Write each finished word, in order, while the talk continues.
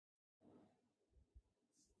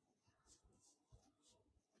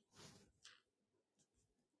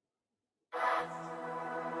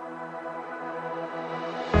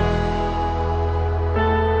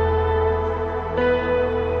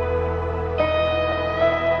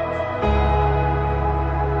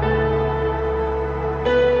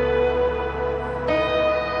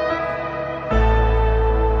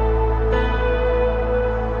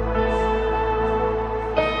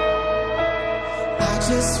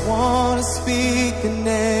want to speak the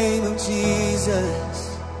name of Jesus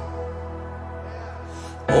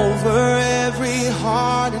over every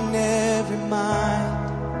heart and every mind.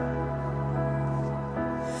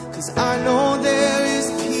 'Cause I know there is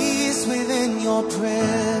peace within your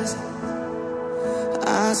presence.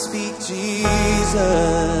 I speak Jesus.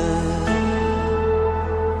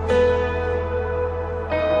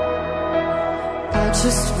 I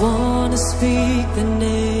just want to speak the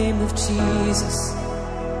name of Jesus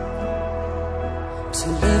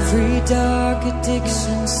till every dark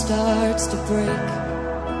addiction starts to break,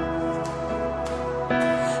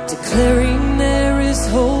 declaring there is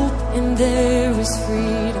hope and there is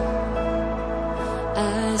freedom.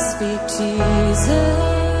 I speak Jesus.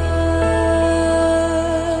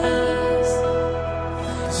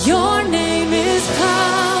 Your name is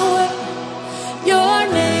power. Your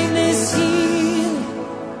name is healing.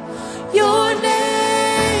 Your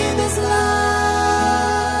name is life.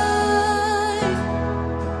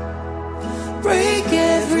 Break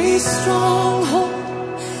every stronghold.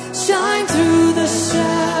 Shine through the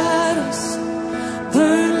shadows.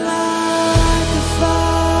 Burn like a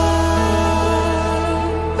fire.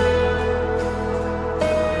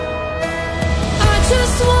 I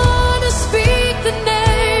just want to speak the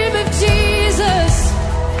name of Jesus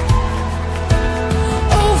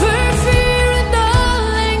over fear and all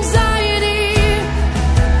anxiety,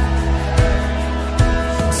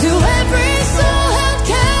 to every soul held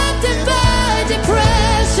captive by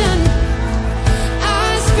depression. I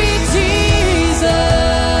speak Jesus,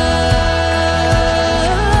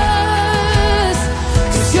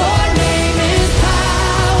 'cause your name is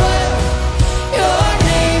power, your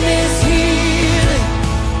name is healing,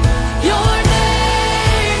 your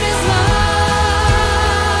name is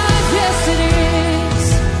life. Yes, it is.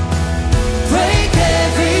 Break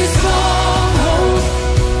every stronghold,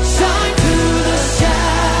 shine through the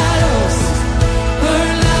shadows,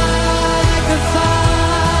 burn like a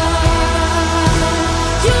fire.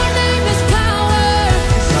 Your name is power,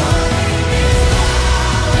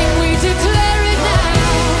 and we declare it now.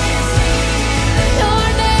 Your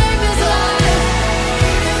name is life.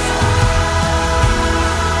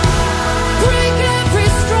 Break every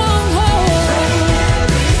stronghold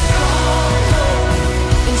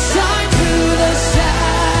and shine through the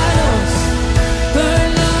shadows,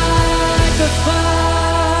 burn like a fire.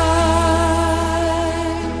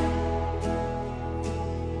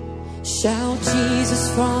 Shout Jesus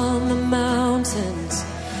from the mountains,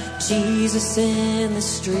 Jesus in the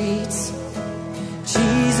streets,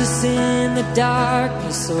 Jesus in the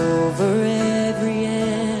darkness over every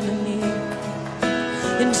enemy,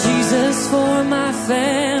 and Jesus for my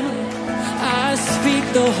family. I speak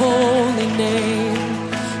the holy name,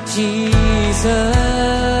 Jesus.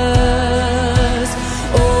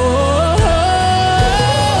 Oh,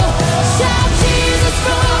 shout Jesus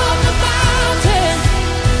from the mountain,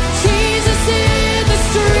 Jesus in the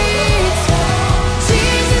streets,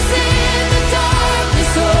 Jesus in the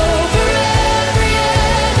darkness over every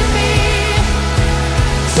enemy,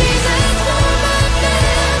 Jesus for my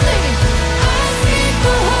family. I speak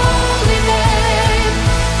the holy name,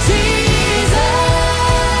 Jesus.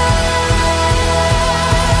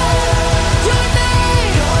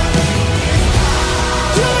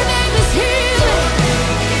 Your name is healing.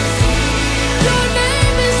 Your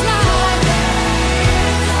name is life.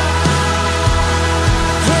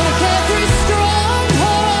 Break every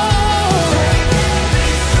stronghold.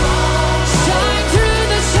 Shine through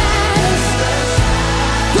the shadows.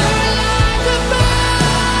 Burn like a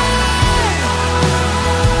fire.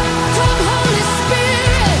 Come, Holy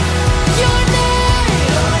Spirit. Your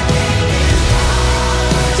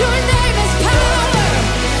name is power.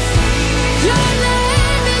 Your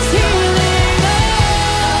name is healing.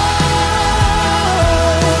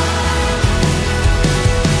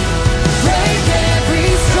 Break every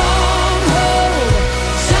stronghold.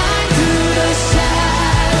 Shine through the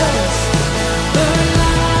shadows. Burn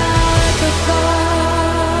like a fire.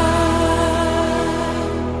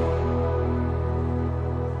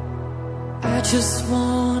 I just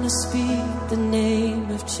want to speak the name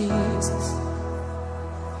of Jesus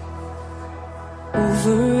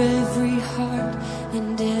over every heart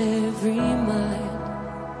and every mind.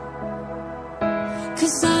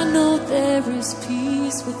 'Cause I know there is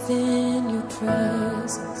peace within your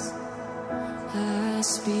presence. I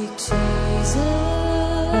speak Jesus.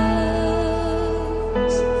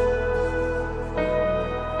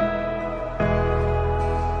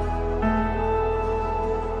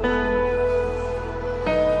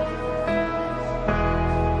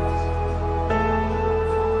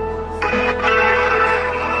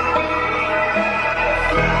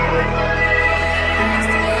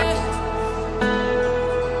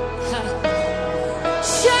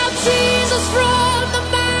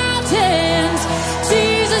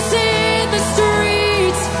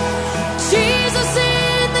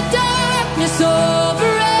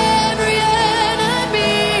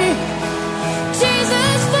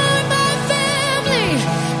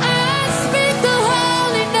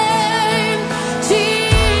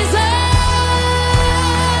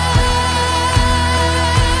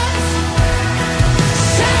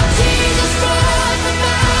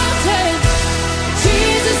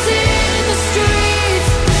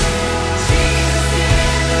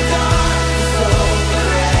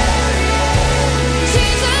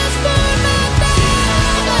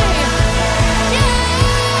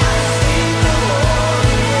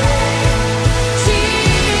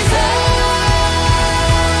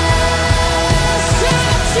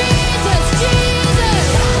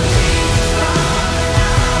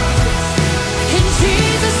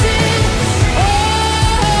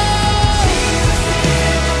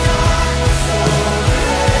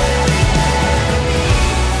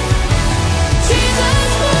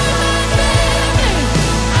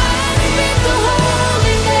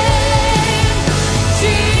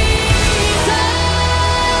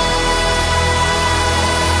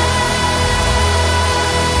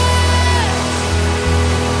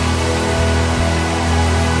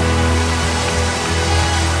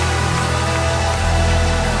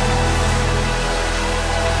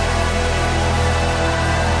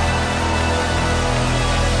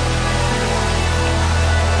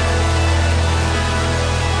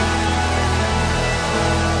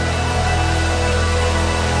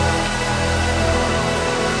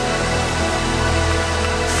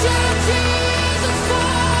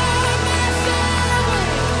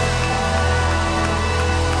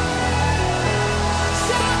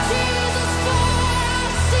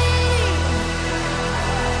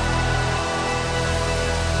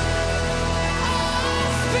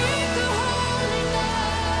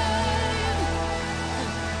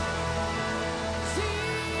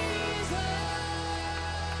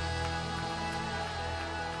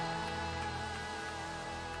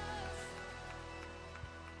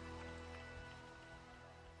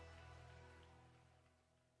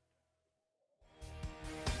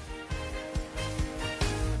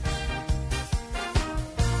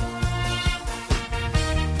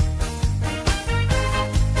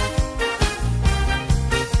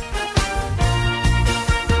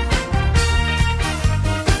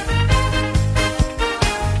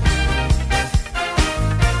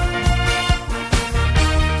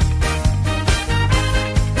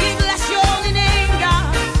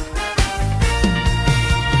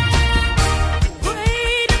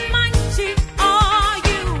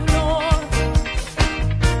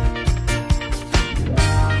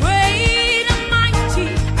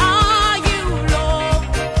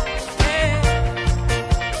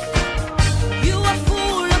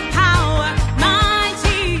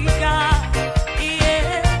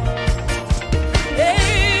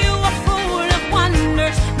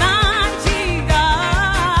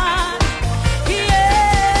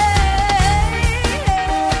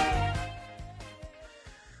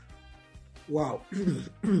 Wow.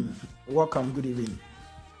 Welcome, good evening.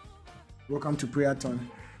 Welcome to Prayerthon.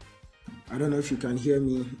 I don't know if you can hear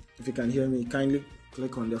me. If you can hear me, kindly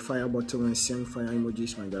click on the fire button and send fire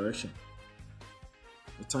emojis my direction.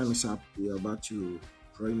 The time is up. We are about to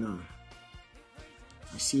pray now.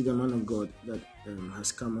 I see the man of God that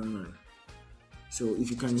has come online. So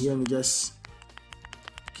if you can hear me, just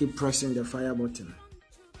keep pressing the fire button.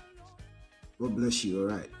 God bless you.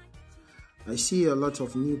 All right. I see a lot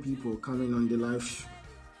of new people coming on the live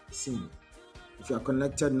scene. If you are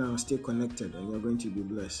connected now, stay connected and you're going to be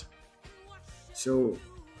blessed. So,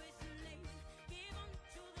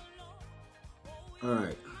 all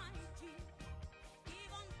right.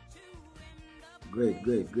 Great.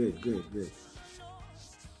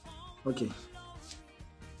 Okay.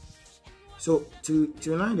 So,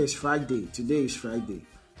 tonight is Friday. Today is Friday.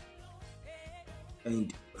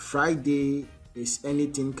 And Friday is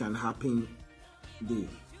anything can happen day.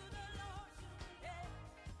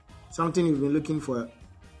 Something you've been looking for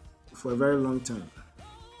a very long time.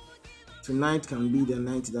 Tonight can be the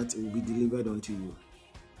night that it will be delivered unto you.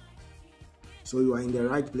 So you are in the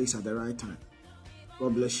right place at the right time.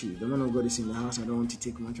 God bless you. The man of God is in the house. I don't want to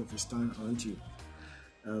take much of his time. I want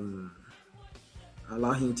to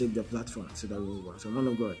allow him to take the platform so that we move on. So man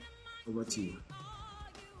of God, over to you.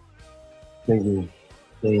 Thank you.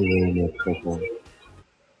 Thank you very much,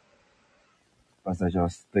 Pastor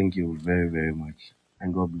Josh. Thank you very, very much.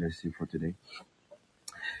 And God bless you for today.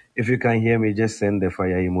 If you can hear me, just send the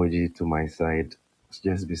fire emoji to my side.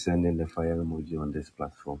 Just be sending the fire emoji on this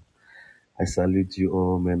platform. I salute you,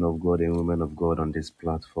 all men of God and women of God on this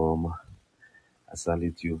platform. I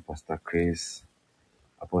salute you, Pastor Chris,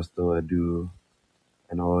 Apostle Edu,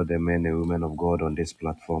 and all the men and women of God on this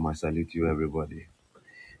platform. I salute you, everybody.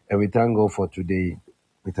 And we thank God for today.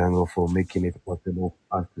 We thank God for making it possible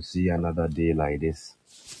for us to see another day like this.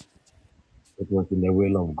 It was in the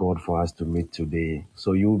will of God for us to meet today.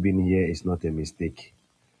 So you being here is not a mistake.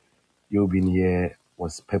 You being here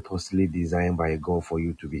was purposely designed by God for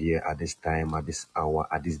you to be here at this time, at this hour,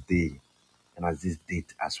 at this day, and at this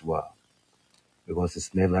date as well. Because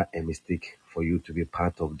it's never a mistake for you to be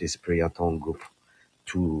part of this Prayerthon group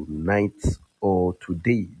tonight or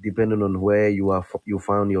today, depending on where you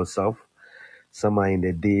found yourself. Some are in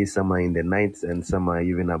the day, some are in the night, and some are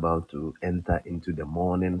even about to enter into the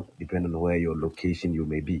morning, depending on where your location you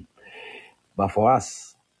may be. But for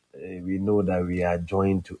us, we know that we are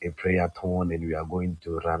joined to a Prayerthon and we are going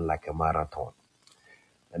to run like a marathon.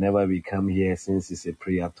 Whenever we come here, since it's a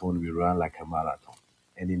Prayerthon, we run like a marathon.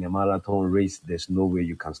 And in a marathon race, there's no way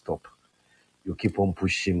you can stop. You keep on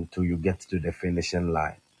pushing till you get to the finishing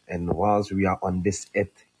line. And whilst we are on this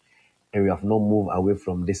earth, and we have not moved away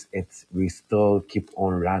from this earth, we still keep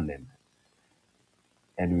on running.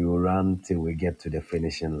 And we will run till we get to the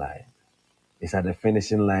finishing line. It's at the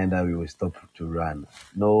finishing line that we will stop to run.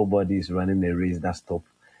 Nobody is running a race that stops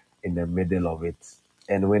in the middle of it.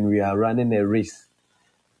 And when we are running a race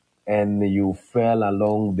and you fell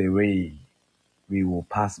along the way, we will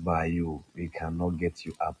pass by you. We cannot get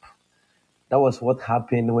you up. That was what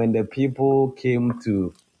happened when the people came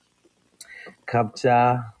to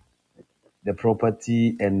capture the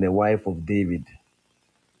property and the wife of David.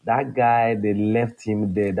 That guy, they left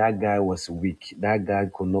him there. That guy was weak. That guy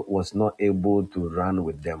was not able to run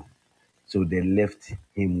with them. So they left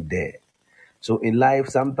him there. So in life,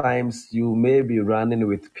 sometimes you may be running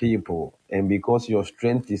with people, and because your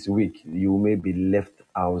strength is weak, you may be left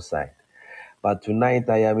outside. But tonight,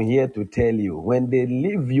 I am here to tell you, when they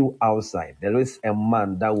leave you outside, there is a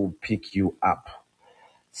man that will pick you up.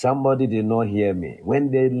 Somebody did not hear me. When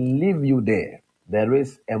they leave you there, there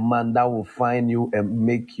is a man that will find you and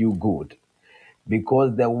make you good.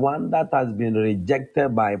 Because the one that has been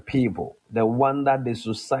rejected by people, the one that the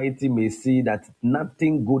society may see that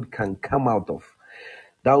nothing good can come out of,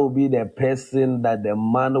 that will be the person that the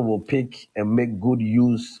man will pick and make good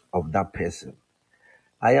use of that person.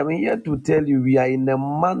 I am here to tell you we are in a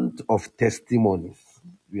month of testimonies.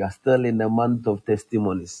 We are still in a month of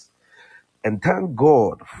testimonies. And thank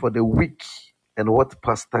God for the week and what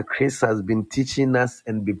Pastor Chris has been teaching us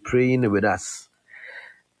and be praying with us.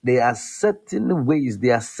 There are certain ways,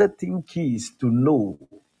 there are certain keys to know,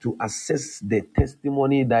 to assess the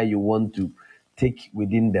testimony that you want to take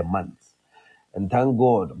within the month. And thank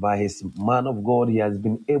God, by his man of God, he has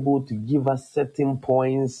been able to give us certain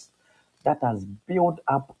points that has built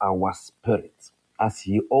up our spirit. As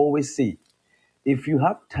he always say, if you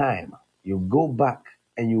have time, you go back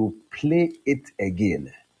and you play it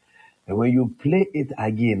again. And when you play it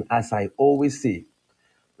again, as I always say,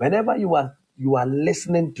 whenever you are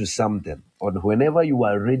listening to something or whenever you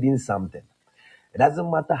are reading something, It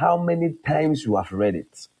doesn't matter how many times you have read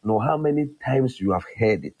it, nor how many times you have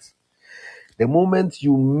heard it. The moment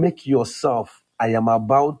you make yourself, I am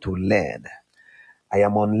about to learn. I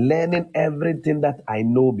am unlearning everything that I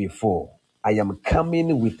know before. I am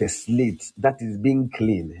coming with a slate that is being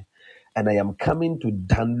cleaned, and I am coming to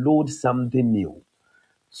download something new.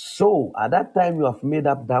 So at that time, you have made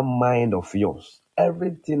up that mind of yours.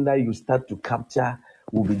 Everything that you start to capture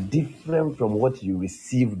will be different from what you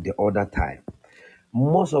received the other time.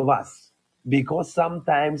 Most of us, because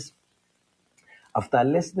sometimes after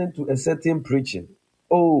listening to a certain preaching,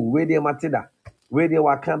 oh, where they Matida, where they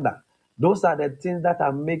Wakanda, those are the things that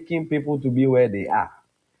are making people to be where they are.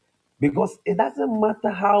 Because it doesn't matter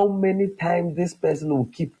how many times this person will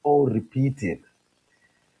keep on repeating.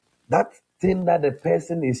 That thing that the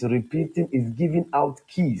person is repeating is giving out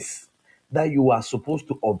keys that you are supposed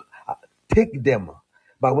to take them.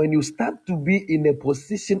 But when you start to be in a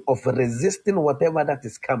position of resisting whatever that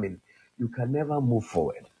is coming, you can never move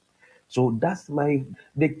forward. So that's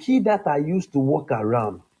the key that I used to walk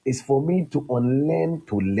around is for me to unlearn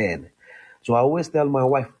to learn. So I always tell my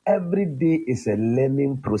wife, every day is a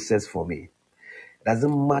learning process for me.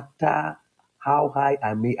 Doesn't matter how high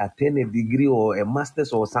I may attain a degree or a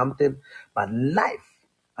master's or something, but life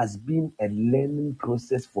has been a learning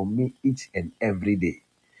process for me each and every day.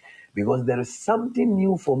 Because there is something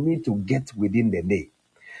new for me to get within the day.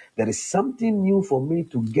 There is something new for me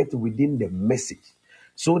to get within the message.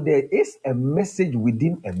 So there is a message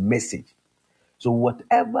within a message. So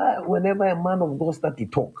whenever a man of God start to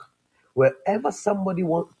talk, wherever somebody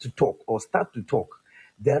wants to talk or start to talk,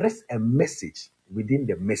 there is a message within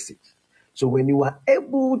the message. So when you are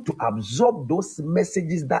able to absorb those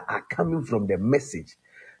messages that are coming from the message,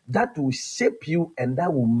 that will shape you and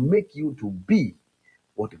that will make you to be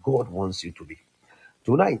what God wants you to be.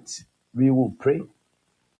 Tonight, we will pray.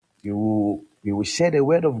 We will share the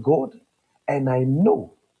word of God. And I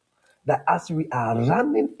know that as we are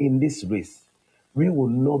running in this race, we will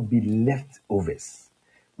not be leftovers.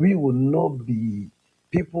 We will not be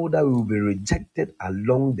people that will be rejected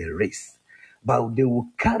along the race, but they will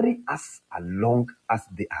carry us along as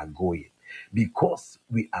they are going because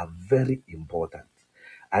we are very important.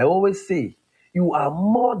 I always say, you are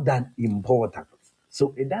more than important.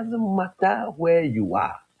 So it doesn't matter where you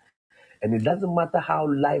are, and it doesn't matter how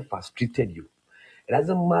life has treated you. It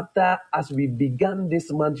doesn't matter as we began this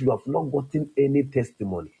month, you have not gotten any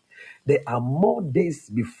testimony. There are more days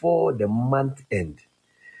before the month end.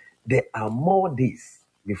 There are more days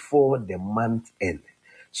before the month end.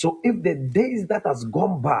 So if the days that has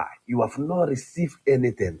gone by, you have not received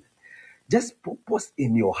anything, just purpose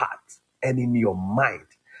in your heart and in your mind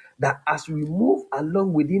that as we move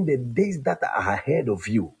along within the days that are ahead of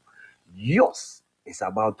you, yours is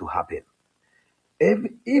about to happen.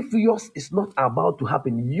 If yours is not about to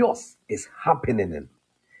happen, yours is happening.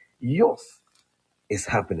 Yours is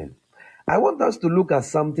happening. I want us to look at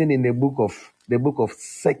something in the book of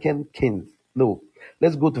Second Kings. No,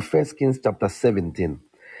 let's go to First Kings chapter 17.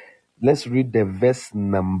 Let's read the verse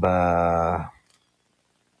number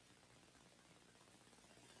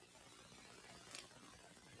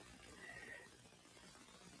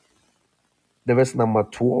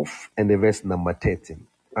 12 and the verse number 13.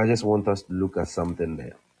 I just want us to look at something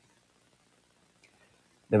there.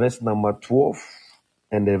 The verse number 12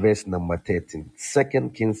 and the verse number 13.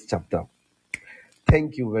 Second Kings chapter.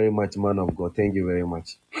 Thank you very much, man of God. Thank you very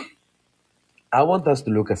much. I want us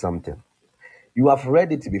to look at something. You have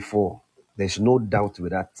read it before. There's no doubt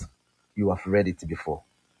with that. You have read it before.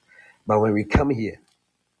 But when we come here,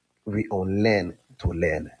 we unlearn to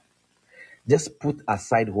learn. Just put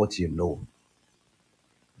aside what you know.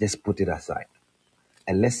 Just put it aside.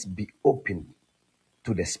 And let's be open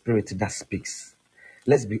to the Spirit that speaks.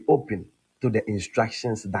 Let's be open to the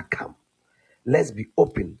instructions that come. Let's be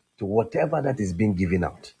open to whatever that is being given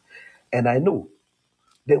out. And I know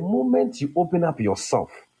the moment you open up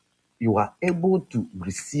yourself, you are able to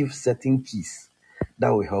receive certain keys that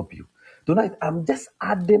will help you. Tonight, I'm just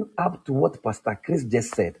adding up to what Pastor Chris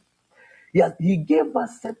just said. Yes, he gave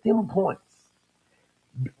us certain points.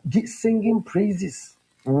 Singing praises,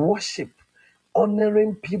 worship,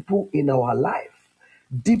 honoring people in our life,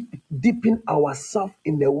 dipping ourselves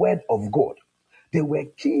in the word of God. They were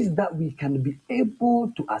keys that we can be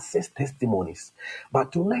able to access testimonies.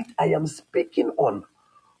 But tonight, I am speaking on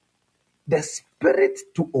the spirit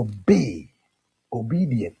to obey,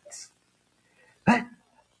 obedience.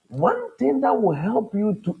 One thing that will help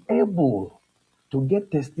you to able to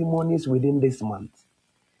get testimonies within this month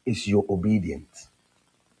is your obedience.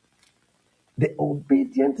 The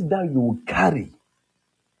obedience that you will carry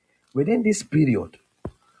within this period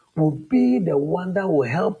will be the one that will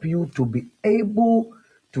help you to be able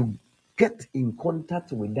to get in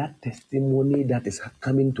contact with that testimony that is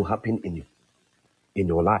coming to happen in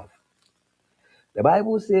your life. The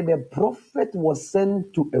Bible says the prophet was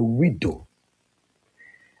sent to a widow,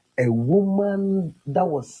 a woman that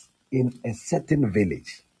was in a certain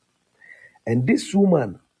village. And this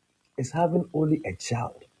woman is having only a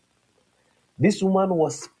child. This woman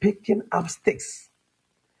was picking up sticks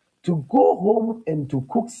to go home and to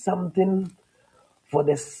cook something for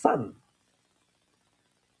the son.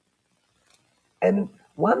 And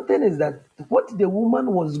one thing is that what the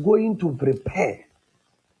woman was going to prepare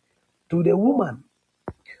to the woman,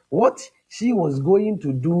 what she was going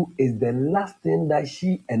to do is the last thing that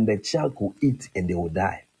she and the child could eat and they will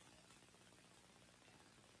die.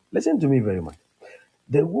 Listen to me very much.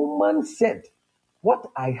 The woman said,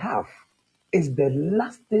 what I have is the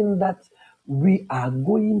last thing that we are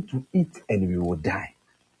going to eat and we will die.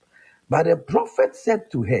 But the prophet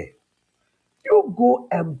said to her, you go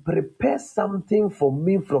and prepare something for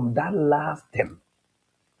me from that last thing.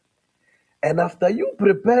 And after you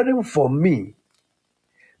preparing for me,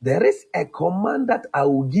 there is a command that I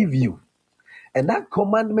will give you. And that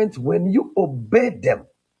commandment, when you obey them,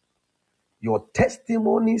 your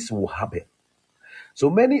testimonies will happen. So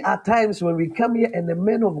many are times when we come here and the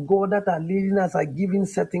men of God that are leading us are giving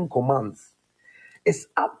certain commands. It's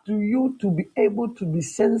up to you to be able to be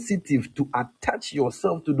sensitive, to attach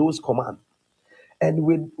yourself to those commands. And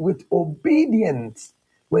with obedience,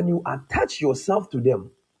 when you attach yourself to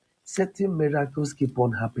them, certain miracles keep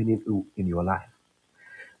on happening in your life.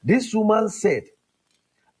 This woman said,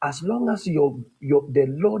 as long as the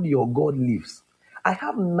Lord your God lives, I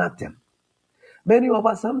have nothing. Many of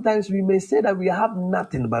us, sometimes we may say that we have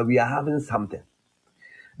nothing, but we are having something.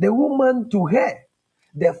 The woman, to her,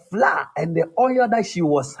 the flour and the oil that she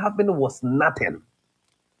was having was nothing.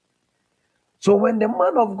 So when the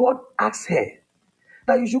man of God asked her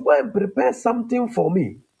that you should go and prepare something for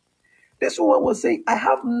me, this woman was saying, I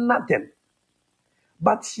have nothing.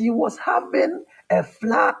 But she was having a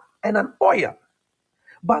flour and an oil.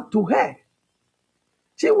 But to her,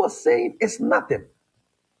 she was saying it's nothing.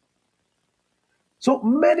 So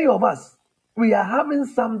many of us, we are having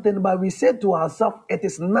something, but we say to ourselves, it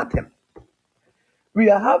is nothing. We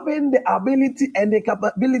are having the ability and the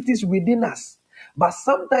capabilities within us, but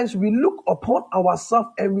sometimes we look upon ourselves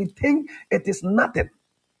and we think it is nothing.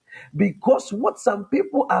 Because what some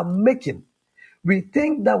people are making, we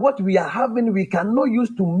think that what we are having, we cannot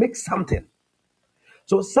use to make something.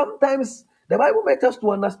 So sometimes the Bible makes us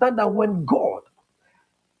to understand that when God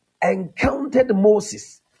encountered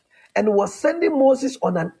Moses and was sending Moses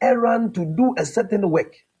on an errand to do a certain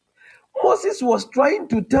work, Moses was trying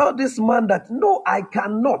to tell this man that, no, I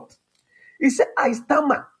cannot. He said, I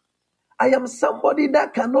stammer. I am somebody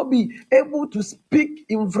that cannot be able to speak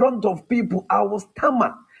in front of people. I will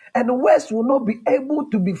stammer. And words will not be able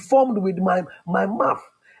to be formed with my mouth.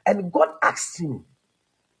 And God asked him,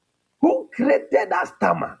 who created that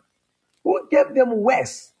stammer? Who gave them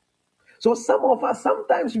words? So some of us,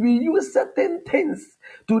 sometimes we use certain things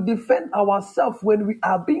to defend ourselves when we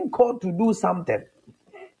are being called to do something.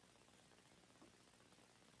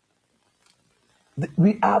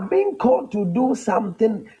 We are being called to do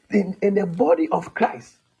something in the body of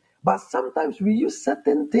Christ. But sometimes we use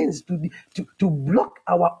certain things to block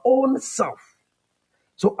our own self.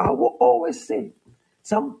 So I will always say,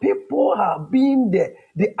 some people have been there.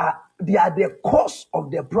 They are the cause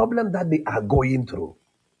of the problem that they are going through.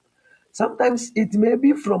 Sometimes it may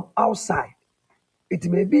be from outside. It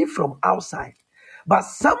may be from outside. But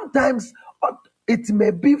sometimes it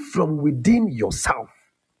may be from within yourself.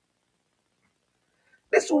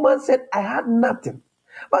 This woman said, I had nothing.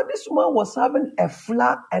 But this woman was having a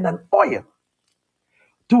flour and an oil.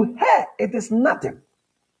 To her, it is nothing.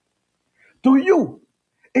 To you,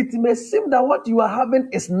 it may seem that what you are having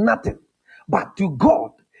is nothing. But to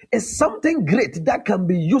God, it's something great that can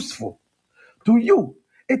be useful. To you,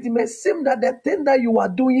 it may seem that the thing that you are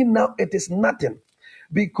doing now, it is nothing.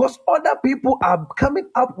 Because other people are coming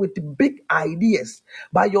up with big ideas.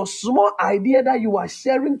 But your small idea that you are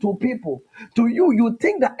sharing to people, to you, you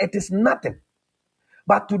think that it is nothing.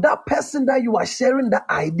 But to that person that you are sharing the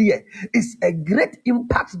idea, it's a great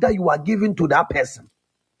impact that you are giving to that person.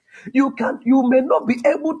 You may not be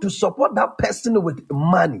able to support that person with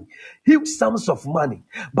money, huge sums of money,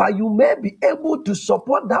 but you may be able to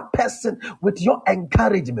support that person with your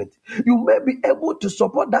encouragement. You may be able to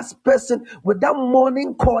support that person with that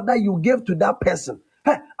morning call that you gave to that person.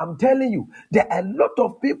 Hey, I'm telling you, there are a lot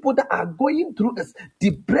of people that are going through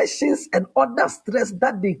depressions and other stress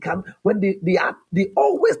that they can, when they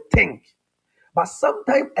always think, But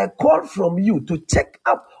sometimes a call from you to check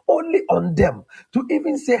up only on them, to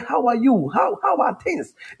even say, how are you? How are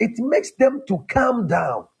things? It makes them to calm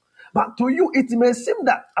down. But to you, it may seem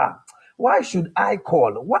that, why should I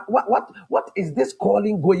call? What is this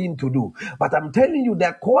calling going to do? But I'm telling you,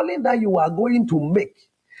 the calling that you are going to make,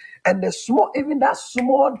 and the small, even that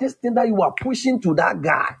small distance that you are pushing to that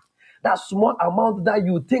guy, that small amount that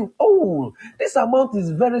you think, oh, this amount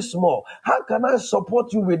is very small. How can I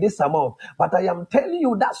support you with this amount? But I am telling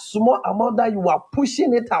you, that small amount that you are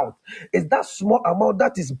pushing it out is that small amount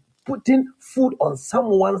that is putting food on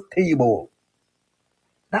someone's table.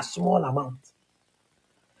 That small amount.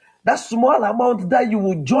 That small amount that you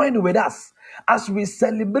will join with us as we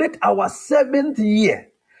celebrate our 7th year.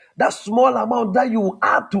 That small amount that you will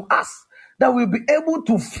add to us, that we'll be able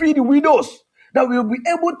to feed widows, that we'll be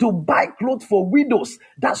able to buy clothes for widows.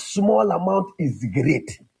 That small amount is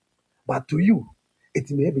great. But to you,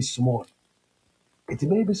 it may be small. It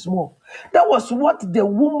may be small. That was what the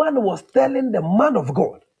woman was telling the man of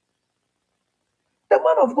God. The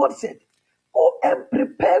man of God said, go and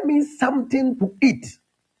prepare me something to eat.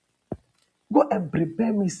 Go and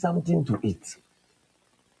prepare me something to eat.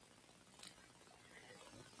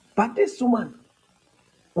 But this woman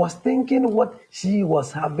was thinking what she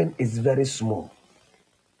was having is very small.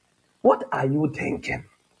 What are you thinking?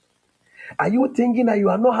 Are you thinking that you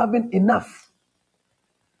are not having enough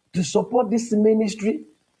to support this ministry?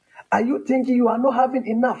 Are you thinking you are not having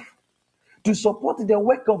enough to support the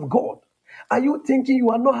work of God? Are you thinking you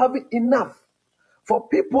are not having enough for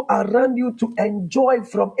people around you to enjoy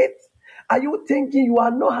from it? Are you thinking you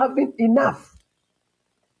are not having enough?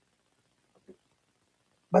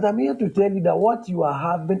 But I'm here to tell you that what you are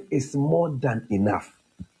having is more than enough.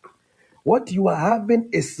 What you are having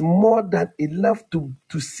is more than enough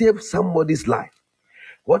to save somebody's life.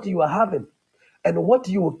 What you are having and what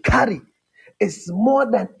you carry is more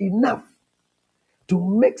than enough to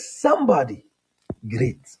make somebody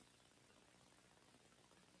great.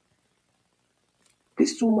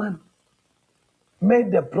 This woman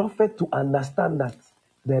made the prophet to understand that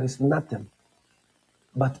there is nothing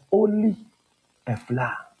but only a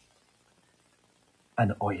flour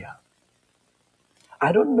and oil.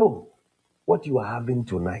 I don't know what you are having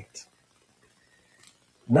tonight.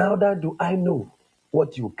 Now that do I know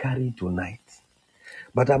what you carry tonight.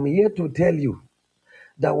 But I'm here to tell you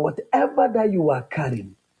that whatever that you are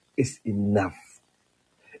carrying is enough.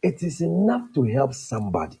 It is enough to help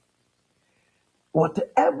somebody.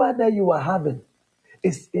 Whatever that you are having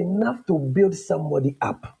is enough to build somebody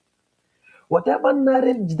up. Whatever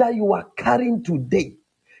knowledge that you are carrying today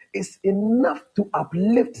is enough to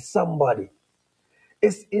uplift somebody.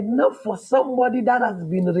 It's enough for somebody that has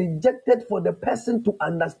been rejected, for the person to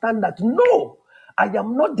understand that, no, I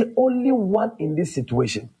am not the only one in this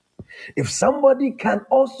situation. If somebody can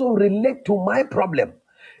also relate to my problem,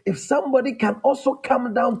 if somebody can also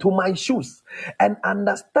come down to my shoes and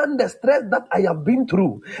understand the stress that I have been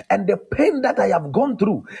through and the pain that I have gone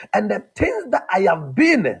through and the things that I have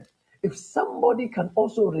been, if somebody can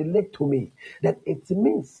also relate to me, then it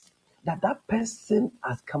means that that person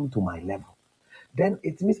has come to my level. Then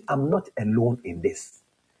it means I'm not alone in this.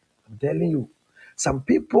 I'm telling you, some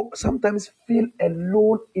people sometimes feel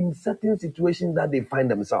alone in certain situations that they find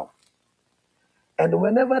themselves. And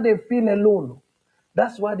whenever they feel alone,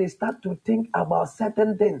 that's why they start to think about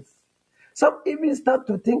certain things. Some even start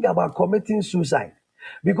to think about committing suicide,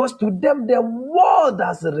 because to them, the world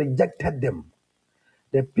has rejected them.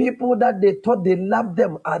 The people that they thought they loved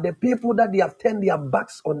them are the people that they have turned their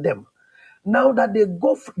backs on them. Now that they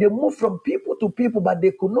move from people to people, but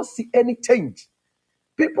they could not see any change.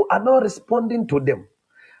 People are not responding to them.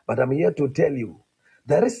 But I'm here to tell you,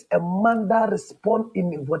 there is a man that responds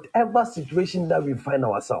in whatever situation that we find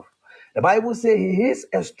ourselves. The Bible says he is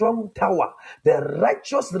a strong tower. The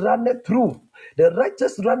righteous runneth through. The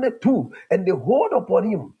righteous runneth through, and they hold upon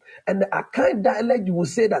him. And the Akan dialect, you will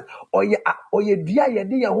say that,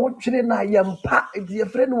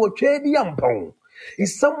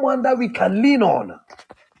 is someone that we can lean on.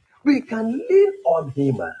 We can lean on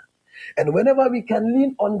him. And whenever we can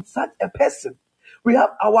lean on such a person, we have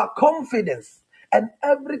our confidence and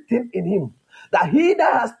everything in him, that he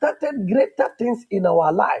that has started greater things in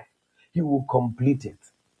our life, he will complete it.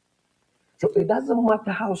 So it doesn't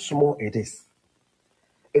matter how small it is.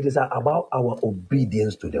 It is about our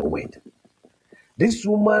obedience to the word. This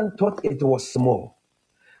woman thought it was small,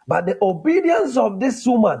 but the obedience of this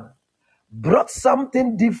woman brought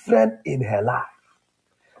something different in her life.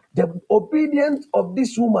 The obedience of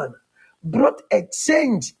this woman brought a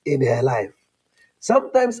change in her life.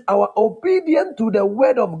 Sometimes our obedience to the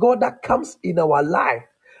word of God that comes in our life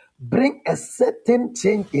bring a certain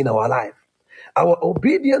change in our life. Our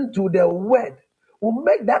obedience to the word will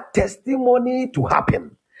make that testimony to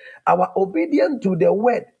happen. Our obedience to the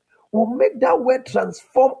word will make that word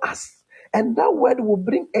transform us, and that word will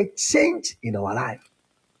bring a change in our life.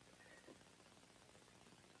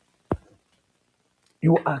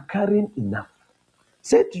 You are carrying enough.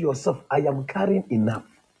 Say to yourself, I am carrying enough.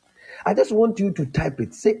 I just want you to type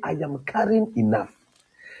it. Say, I am carrying enough.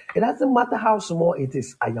 It doesn't matter how small it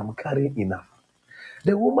is, I am carrying enough.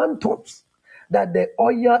 The woman thought that the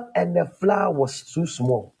oil and the flour was too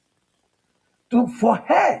small. For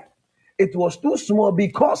her, it was too small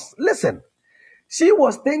because, listen, she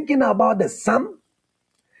was thinking about the son,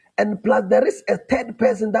 and plus there is a third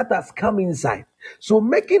person that has come inside. So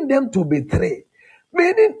making them to be three,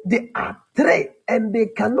 meaning they are three and they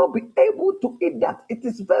cannot be able to eat that. It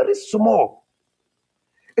is very small.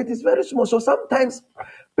 It is very small. So sometimes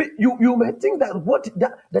you may think that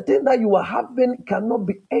the thing that you are having cannot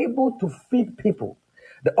be able to feed people.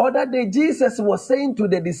 The other day, Jesus was saying to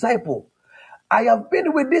the disciple, I have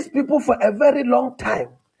been with these people for a very long time,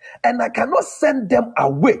 and I cannot send them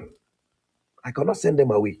away. I cannot send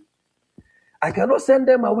them away. I cannot send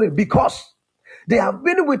them away because they have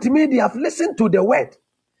been with me, they have listened to the word.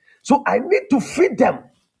 So I need to feed them.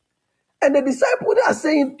 And the disciples are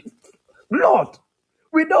saying, Lord,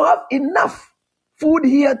 we don't have enough food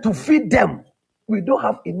here to feed them. We don't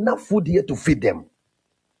have enough food here to feed them.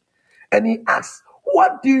 And he asks,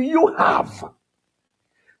 what do you have?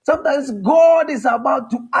 Sometimes God is about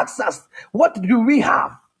to ask us, what do we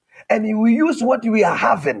have? And he will use what we are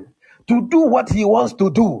having to do what he wants to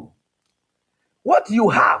do. What you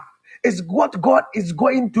have is what God is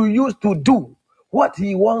going to use to do what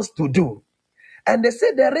he wants to do. And they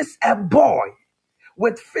say there is a boy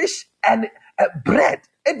with fish and bread.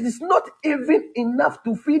 It is not even enough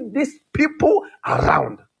to feed these people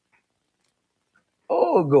around.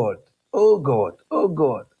 Oh God, oh God, oh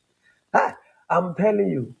God. I'm telling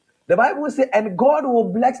you, the Bible says, and God will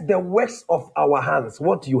bless the works of our hands.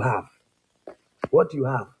 What you have. What you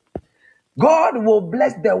have. God will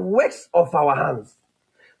bless the works of our hands.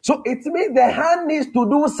 So it means the hand needs to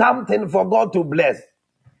do something for God to bless.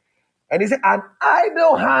 And he said, an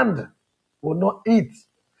idle hand will not eat.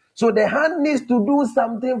 So the hand needs to do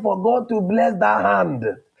something for God to bless that hand.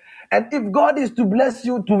 And if God is to bless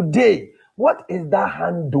you today, what is that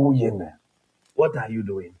hand doing? What are you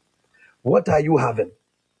doing? What are you having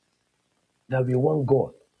that we want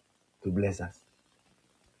God to bless us?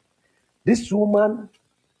 This woman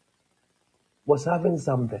was having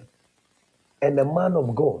something, and the man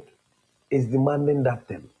of God is demanding that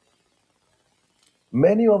thing.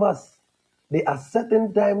 Many of us, there are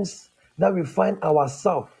certain times that we find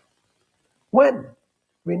ourselves when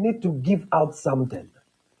we need to give out something,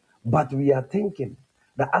 but we are thinking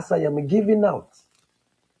that as I am giving out,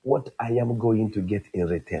 what I am going to get in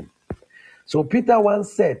return. So Peter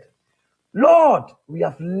once said, Lord, we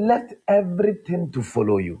have left everything to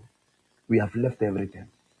follow you. We have left everything.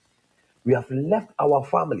 We have left our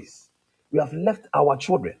families. We have left our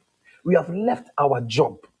children. We have left our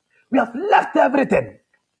job. We have left everything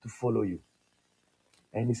to follow you.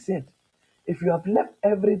 And he said, if you have left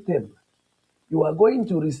everything, you are going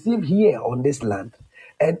to receive here on this land.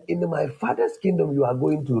 And in my Father's kingdom, you are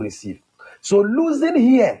going to receive. So losing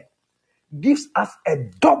here gives us a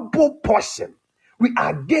double portion. We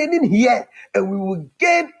are gaining here and we will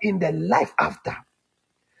gain in the life after.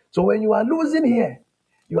 So when you are losing here,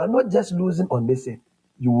 you are not just losing on this end,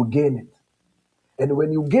 you will gain it. And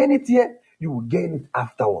when you gain it here, you will gain it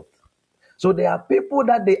afterward. So there are people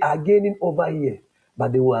that they are gaining over here,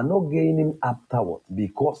 but they were not gaining afterward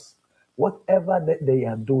because whatever that they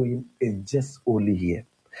are doing is just only here.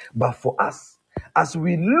 But for us, as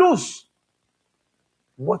we lose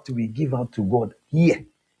what we give out to God here,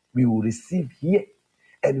 we will receive here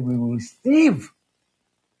and we will receive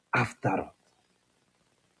afterward.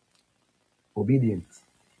 Obedience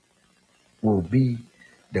will be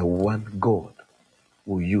the one God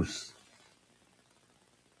will use.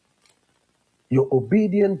 You're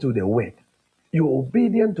obedient to the word. You're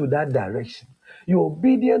obedient to that direction. You're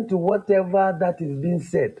obedient to whatever that is being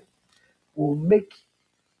said will make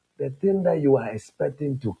the thing that you are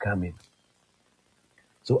expecting to come in.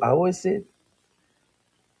 So I always say,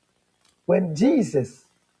 when Jesus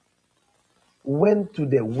went to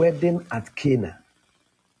the wedding at Cana,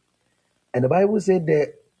 and the Bible said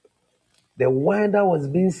the wine that was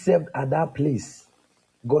being served at that place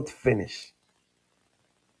got finished.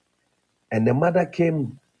 And the mother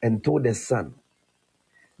came and told the son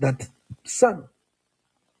that, son,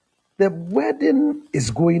 the wedding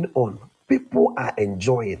is going on. People are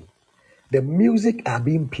enjoying. The music are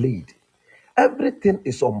being played. Everything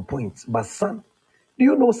is on point. But son, do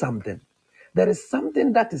you know something? There is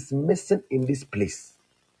something that is missing in this place.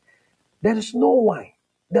 There is no wine.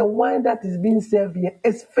 The wine that is being served here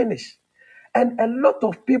is finished. And a lot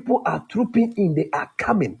of people are trooping in. They are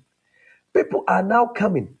coming. People are now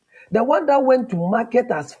coming. The one that went to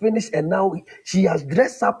market has finished and now she has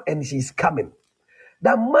dressed up and she's coming.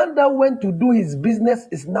 The man that went to do his business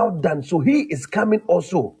is now done. So he is coming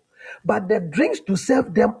also. But the drinks to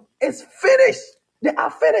serve them is finished. They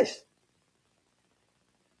are finished.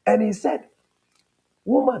 And he said,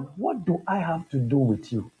 woman, what do I have to do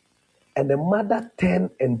with you? And the mother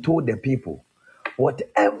turned and told the people,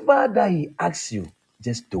 whatever that he asks you,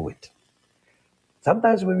 just do it.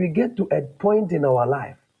 Sometimes when we get to a point in our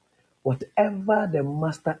life, whatever the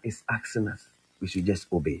master is asking us, we should just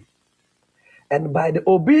obey. And by the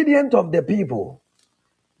obedience of the people,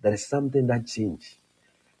 there is something that changed.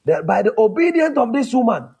 That by the obedience of this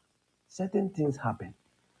woman, certain things happen.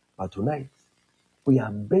 But tonight, we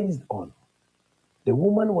are based on the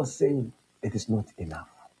woman was saying, it is not enough.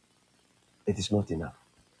 It is not enough.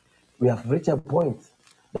 We have reached a point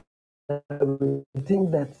that we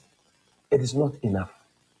think that it is not enough.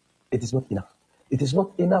 It is not enough. It is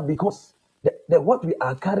not enough because what we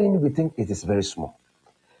are carrying, we think it is very small.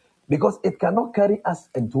 Because it cannot carry us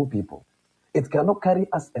and 2 people. It cannot carry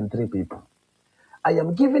us and 3 people. I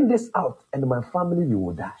am giving this out and my family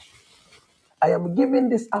will die. I am giving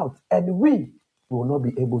this out and we will not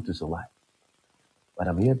be able to survive. But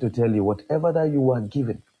I'm here to tell you, whatever that you are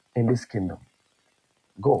given in this kingdom,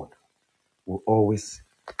 God will always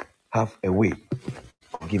have a way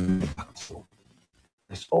of giving it back to you.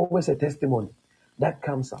 There's always a testimony that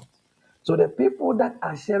comes out. So the people that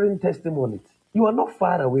are sharing testimonies, you are not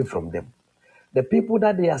far away from them. The people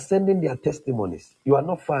that they are sending their testimonies, you are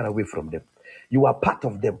not far away from them. You are part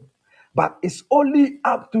of them. But it's only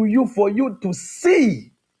up to you for you to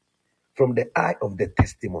see from the eye of the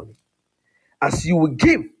testimony. As you will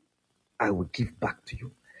give, I will give back to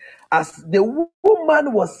you. As the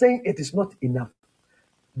woman was saying it is not enough,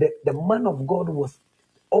 the man of God was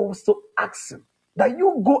also asking that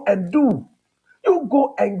you go and do. You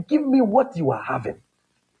go and give me what you are having.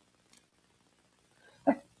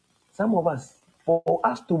 Some of us, for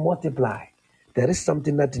us to multiply, there is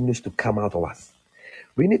something that needs to come out of us.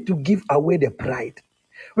 We need to give away the pride.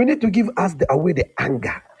 We need to give away the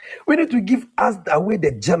anger. We need to give away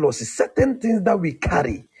the jealousy. Certain things that we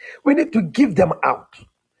carry, we need to give them out.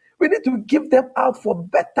 We need to give them out for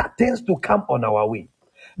better things to come on our way.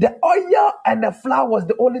 The oil and the flour was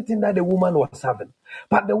the only thing that the woman was having.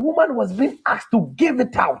 But the woman was being asked to give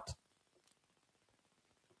it out.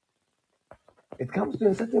 It comes to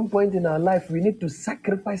a certain point in our life, we need to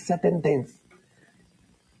sacrifice certain things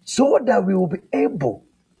so that we will be able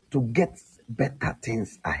to get better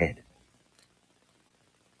things ahead.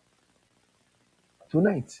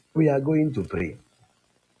 Tonight, we are going to pray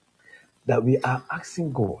that we are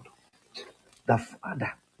asking God, the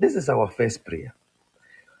Father, this is our first prayer.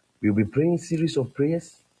 We will be praying a series of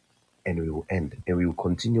prayers and we will end and we will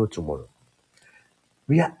continue tomorrow.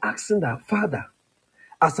 We are asking that, Father,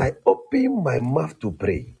 as I open my mouth to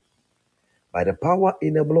pray, by the power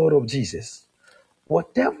in the blood of Jesus,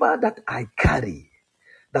 whatever that I carry,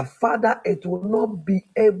 the Father, it will not be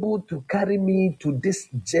able to carry me to this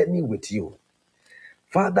journey with you.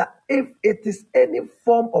 Father, if it is any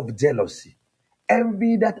form of jealousy,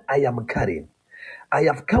 envy that I am carrying, I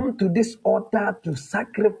have come to this altar to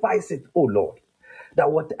sacrifice it, oh Lord.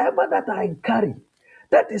 That whatever that I carry,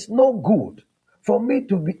 that is no good for me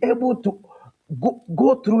to be able to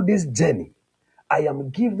go through this journey. I am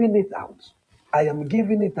giving it out. I am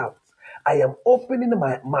giving it out. I am opening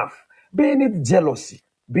my mouth, being it jealousy,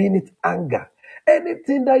 being it anger,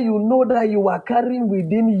 anything that you know that you are carrying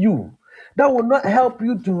within you that will not help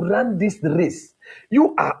you to run this race.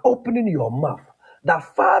 You are opening your mouth. The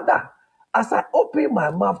Father, as I open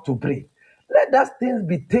my mouth to pray, let those things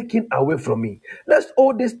be taken away from me. Let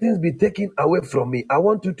all these things be taken away from me. I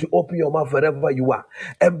want you to open your mouth wherever you are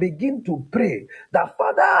and begin to pray that,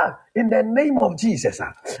 Father, in the name of Jesus,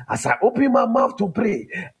 as I open my mouth to pray,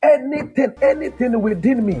 anything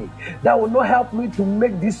within me that will not help me to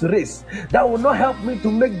make this race, that will not help me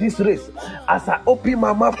to make this race, as I open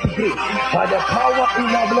my mouth to pray, by the power in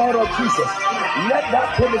the blood of Jesus, let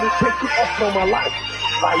that thing be taken off from my life.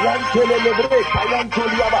 Ayantelebre,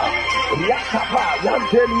 Kayantoliaba, Yakapa,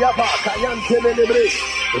 Yanteliaba, Kayantelebre,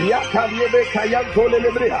 Yakaliebe,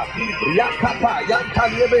 Kayantolebrea, Yakapa,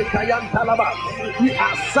 Yantalebe, Kayantalaba. We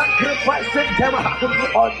are sacrificing them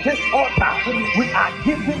on this altar. We are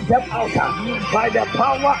giving them out by the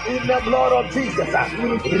power in the blood of Jesus.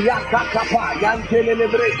 Yakapa,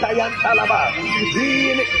 Yantelebre, Kayantalaba.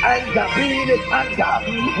 Being anger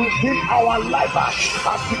within our life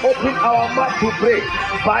as we open our mouth to pray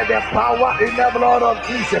by the power in the blood of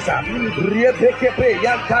Jesus. Rebekepe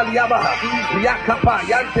Yantaliaba, Yakapa,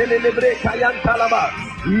 Yantelebre,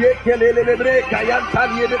 Kayantalaba. Yekelelebre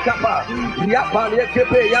Kayantaliebe Kapa,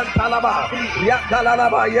 Yapalekepe Yantalaba,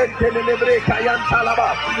 Yakalalaba, Yekelelebre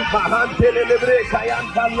Kayantalaba, Mahantelebre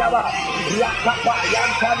Kayantaliaba, Yakapa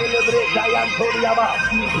Yantalebre Kayantoliaba,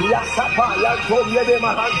 Yakapa Yantoliebe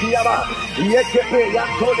Mahantiaba, Yekepe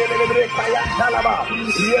Yantolelebre Kayantalaba,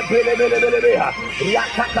 Yepelebelebelebe,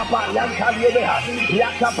 Yakapa Yantaliebe,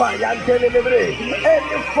 Yakapa Yantelebre.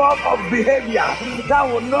 Any form of behavior that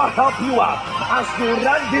will not help you as you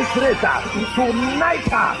run this race, tonight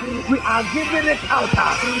we are giving it out.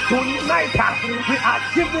 Tonight we are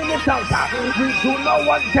giving it out. We do not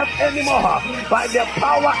want them anymore. By the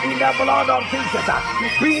power in the blood of Jesus,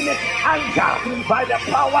 being it anger by the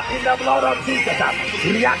power in the blood of Jesus.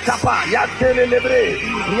 Riakapa Yantelebre,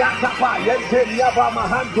 Riakapa Yanteliaba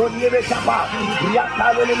Mahanto Niebekapa,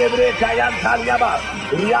 Riakalebre Kayantaliaba,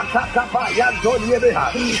 Riakapa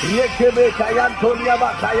Yantoniebeha, Riekebe Kayantoliaba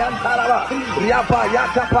Kayantalaba, Riapa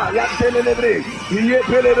Yakapa Yantelebre,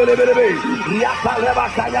 Yepelebelebe, Yakaleba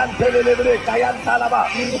Kayantelebre Kayantalaba,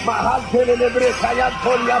 Mahantelebre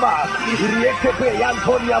Kayantoliaba, Riekepe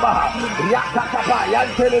Yantoliaba, Yakapa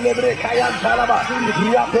Yantelebre Kayantalaba,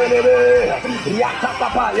 Yapelebe,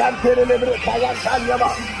 Yakapa Yantelebre Kayantalaba,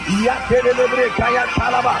 Yatelebre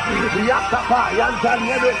Kayantalaba, Yakapa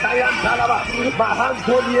Yantelebre Kayantalaba,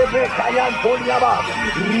 Mahantoliebe Kayantoliaba,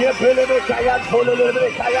 Yepelebe Kayantelebre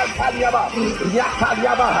Kayantaliaba,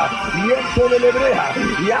 Yakaliaba, Yentelebrea,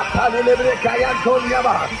 Yakalebre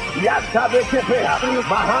Kayantoliaba, Yatabekepea,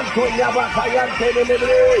 Mahantoliaba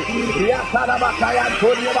Kayantelebre, Yakalaba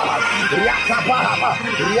Kayantoliaba, Yakapa,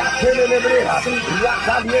 Yatelebrea,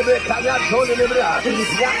 Yakaliebe Kayantolebrea,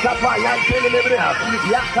 Yakapa Yantelebrea,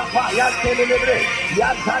 Yakapa Yantelebre,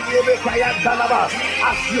 Yakaliebe Kayantalaba.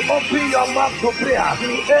 As you open your mouth to prayer,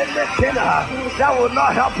 anything that will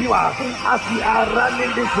not help you as we are running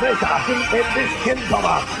this race in this kingdom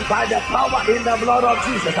by the power in the blood of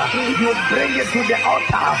Jesus, you bring it to the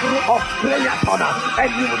altar of prayer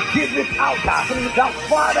and you will give it out. The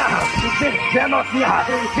Father, this jealousy,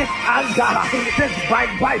 this anger, this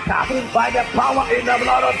backbiter, by the power in the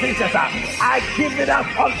blood of Jesus, I give it up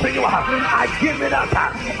unto you. I give it up.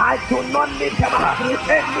 I do not need them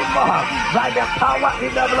anymore by the power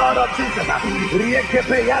in the blood of Jesus.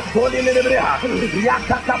 Riekepe Yantolebrea,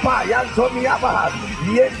 Yakakapa Yantomiaba,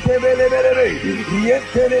 Yentebelebelebe,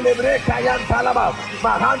 Yentelebre Kayantalaba,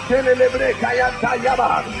 Mahantelebre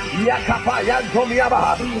Kayantayaba, Yakapa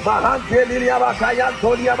Yantomiaba, Mahanteliaba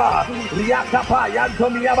Kayantoliaba, Yakapa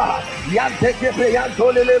Yantomiaba, Yantekepe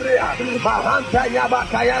Yantolebrea, Mahantayaba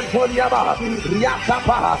Kayantoliaba,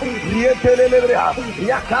 Yakapa, Yentelebrea,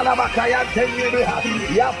 Yakalaba Kayanteliabrea,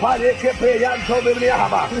 Yaparekepe Yantolebrea,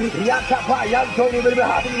 Yakapa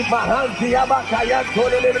Yantolebrea, Mahantiaba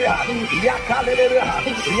Kayantolebrea, Yakalebrea,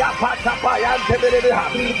 Yapatapa Yantebelebrea,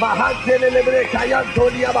 Mahantelebre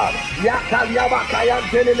Kayantoliaba, Yakaliaba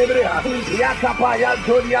Kayantelebrea, Yakapa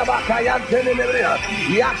Yantoliaba Kayantelebrea,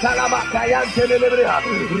 Yakalaba Kayantelebrea,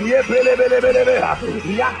 Yepelebelebelebrea,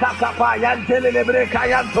 Yakakapa Yantelebre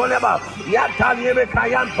Kayantoleba, Yataliebe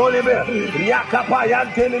Kayantolebe, Yakapa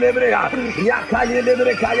Yantelebrea,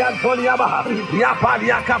 Yakalebre Kayantoliaba, Yapal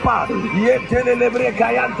Yakapa, Yentelebre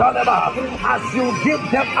Kayantoleba. As you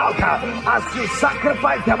give them out, as you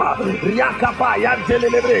sacrifice them, Yakapa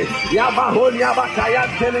Yantelebre, Yabahol Yabaka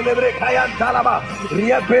Yantelebre Kayantalaba,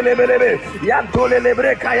 Riepelebelebe,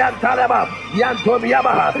 Yantolelebre Kayantalaba,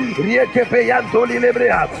 Yantomiaba, Riekepe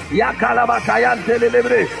Yantolilebrea, Yakalaba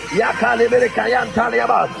Kayantelebre, Yakalebre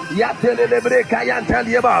Kayantaliaba, Yatelebre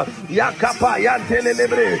Kayantaliaba, Yakapa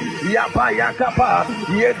Yantelebre, Yapa Yakapa,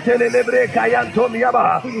 Yentelebre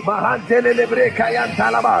Kayantomiaba, Mahantelebre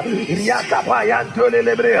Kayantalaba, Yakapa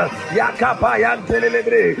Yantolelebre, Yakapa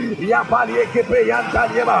Yantelebre, Yapaliekepe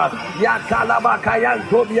Yantaliaba, Yakalaba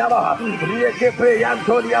Kayantomiaba, Riekepe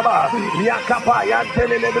Yantoliaba, Yakapa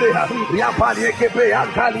Yantelebre, Yapaliekepe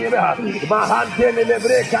Yantaliebeha, Mahantele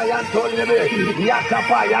Lebreka Yantolebe,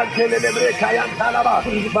 Yakapa Yantele Lebreka Yantalaba,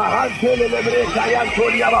 Mahantele Lebreka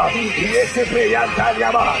Yantoliaba, Yekepe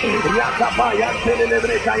Yantaliaba, Yakapa Yantele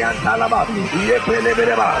Lebreka Yantalaba,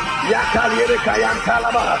 Yepelebereba, Yakaliebeka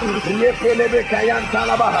Yantalaba, Yepelebeka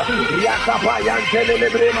Yantalaba, Yakapa Yantele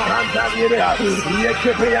Lebre Mahantaliebea,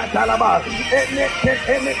 Yekepe Yantalaba,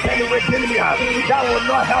 anything within me that will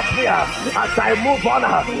not help me as I move on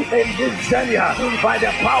in this journey by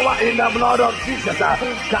the power in the blood of Jesus. Let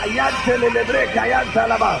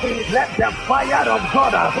the fire of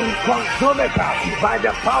God consume it by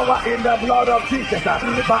the power in the blood of Jesus.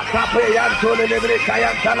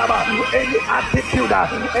 Any attitude,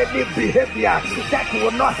 any behavior that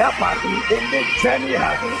will not help us in this journey,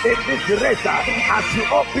 in this race, as you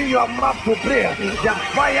open your mouth to pray, the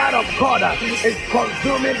fire of God is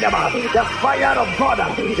consuming them. The fire of God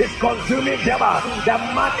is consuming them. The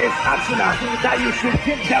man is asking that you should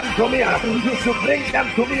give them to me. You should bring them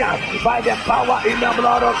to me by the power in the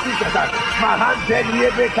blood of Jesus.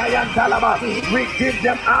 We give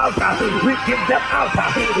them out. We give them out.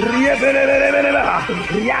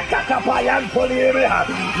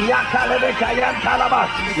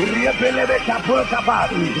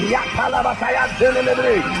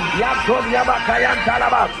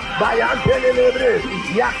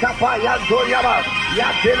 Yakapa Yantoriaba,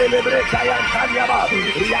 Yatelebre Kayan Tanyaba,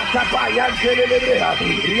 Yakapa Yantelebre,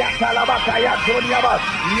 Yakalaba Kayan Tonyaba,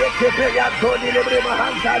 Yekepe Yantoni Lebre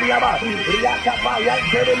Mahantaliaba, Yakapa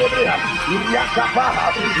Yantelebre, Yakapa,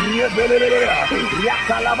 Yebelebre,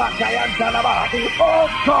 Yakalaba Kayan Talaba. Oh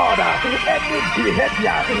God, any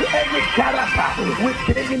behavior, any character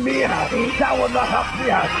within me that will not help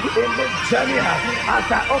me in this journey as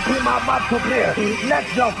I open my mouth to pray. Let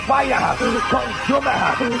your fire consume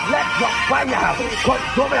her. Let your fire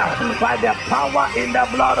consume her by the power in the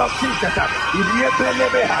blood of Jesus.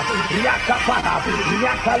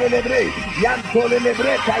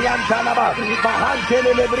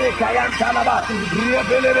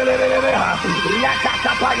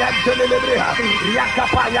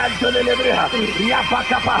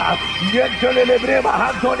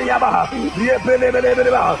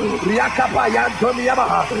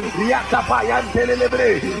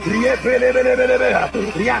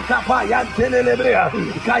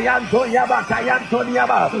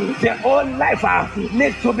 The old life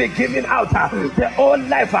needs to be given out. The old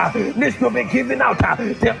life needs to be given out.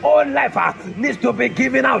 The old life needs to be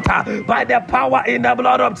given out by the power in the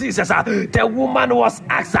blood of Jesus. The woman was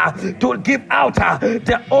asked to give out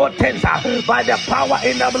the old things by the power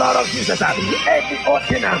in the blood of Jesus. Any old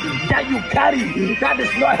thing that you carry that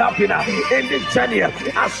is not helping in this journey,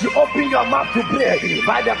 as you open your mouth to pray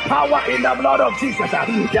by the power in the blood of Jesus,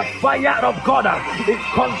 the fire of God is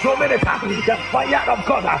consuming it. The fire of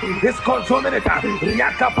God is consuming it.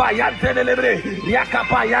 Yakapa Yantelebre,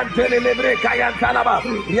 Yakapa Yantelebre Kayantalaba,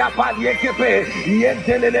 Yapa Yekepe,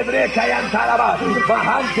 Yentelebre Kayantalaba,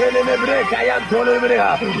 Bahantelebre Kayantolebre,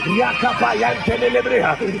 Yakapa Yantelebre,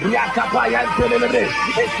 Yakapa Yantelebre.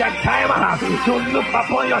 It's a time to look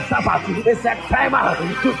upon yourself. It's a time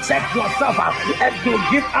to check yourself and to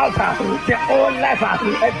give out the old life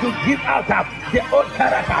and to give out the old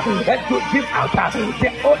character and to give out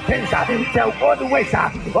the old things, the old ways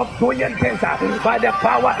of doing things by the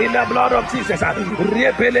power in the blood of Jesus.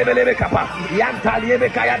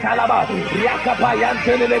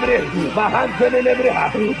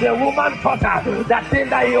 The woman thought that thing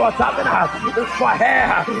that he was having is for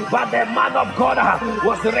her, but the man of God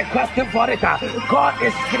was requesting for it. God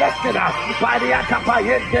is requesting by the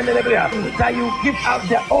that you give out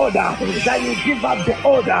the order, that you give out the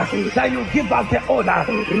order, that you give out the order.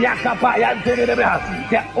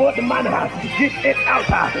 The old man, give it out.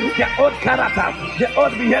 The old character, the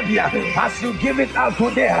old behavior, as you give it out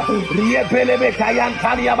today. Riepelebe kayan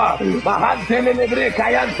taliaba, bahantelebre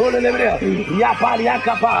kayan tolelebre,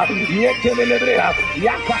 yapaliakapa, yekelelebre,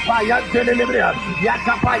 yakapa yantelebre,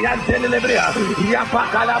 yakapa yantelebre,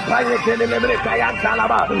 yapakala payekelebre kayan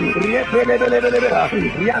talaba, riepelebelebre,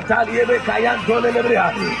 yataliebe kayan tolelebre,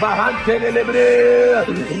 bahantelebre,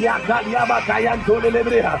 yakaliaba kayan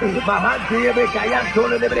tolelebre, bahantiyebe kayan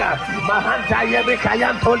tolelebre, bahantayebe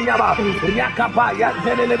kayan toliaba, yakapa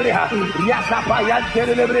yantelebre, yakapa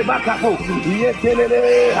yantelebre bakapu,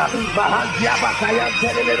 yekelele, bahantiyaba kayan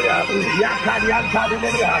tolelebre, yakalian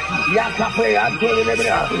tolelebre, yakape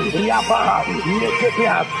yantolelebre, yapa, yekepe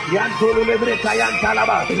yantolelebre kayan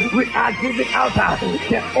talaba. We are giving out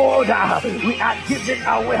the order. We are giving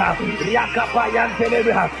away. Yakapa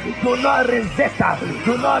yantelebre. Do not resist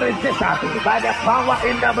Do not resist by the power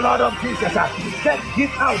in the blood of Jesus. Just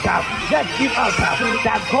give out. Just give out.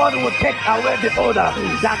 That God will take away the odor.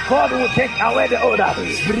 That God will take away the odor.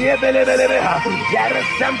 There is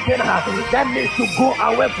something that needs to go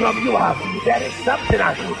away from you. There is something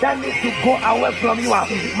that needs to go away from you.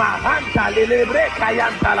 Mahanta lelebre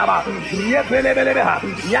kayantalaba.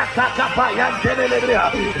 Yakakapa yantelelebre.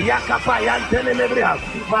 Yakapa yantelelebre.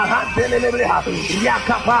 Mahante lelebre.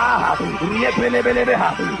 Yakapa. Yepelebelebre.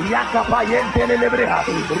 Yakapa yantelelebre.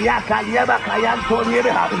 Yakaliaba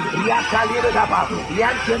kayantolebre. Yakaliaba.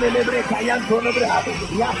 Yantelelebre kayantolebre.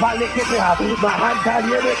 Yapalekete. Mahanta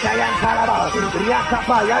lelebre kayantalaba.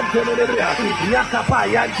 Yakapa yantelelebre. Yakapa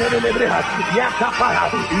yantelelebre. Yakapa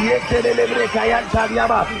yantelelebre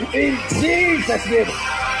kayantaliaba. In Jesus' name.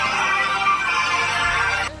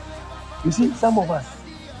 You see, some of us,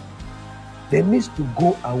 they need to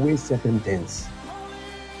go away certain things.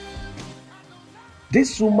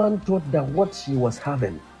 This woman thought that what she was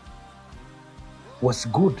having was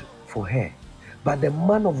good for her, but the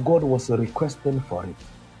man of God was requesting for it.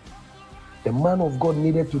 The man of God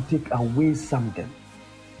needed to take away something.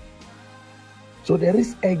 So there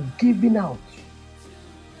is a giving out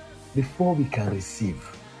before we can receive.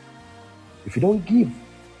 If you don't give,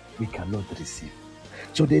 we cannot receive.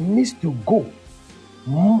 So there needs to go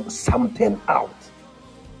something out.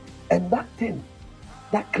 And that thing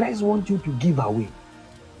that Christ wants you to give away,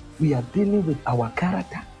 we are dealing with our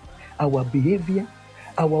character, our behavior,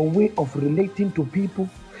 our way of relating to people.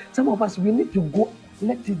 Some of us, we need to go,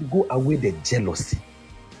 let it go away, the jealousy.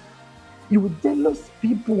 You jealous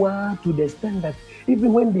people are to the extent that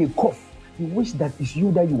even when they cough, you wish that it's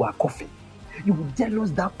you that you are coughing. You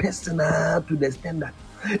jealous that person to the extent that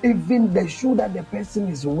even the shoe that the person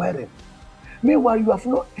is wearing. Meanwhile, you have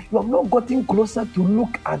not gotten closer to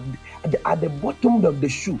look at the bottom of the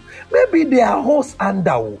shoe. Maybe there are holes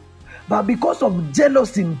under, but because of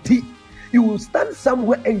jealousy, you will stand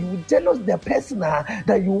somewhere and you jealous the person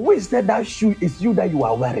that you wish that shoe is you that you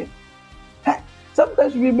are wearing.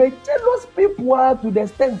 Sometimes we make jealous people to the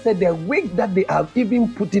extent that the wig that they have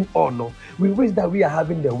even putting on, we wish that we are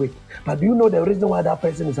having the wig. But do you know the reason why that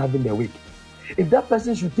person is having the wig? If that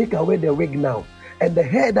person should take away the wig now, and the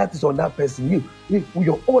hair that is on that person,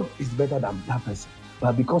 your own is better than that person.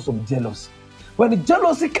 But because of jealousy. When the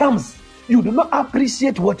jealousy comes, you do not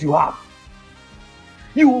appreciate what you have.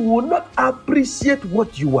 You will not appreciate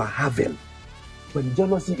what you are having when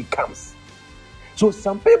jealousy comes. So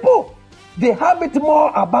some people, they have it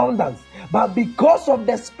more abundance, but because of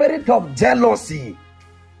the spirit of jealousy,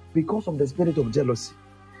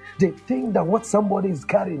 they think that what somebody is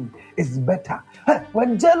carrying is better.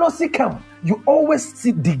 When jealousy comes, you always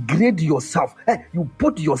degrade yourself. You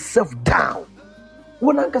put yourself down.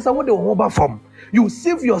 You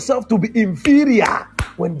see yourself to be inferior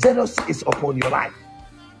when jealousy is upon your life.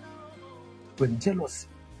 When jealousy,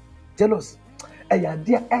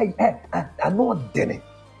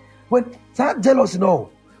 when that jealousy,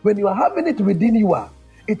 when you are having it within you,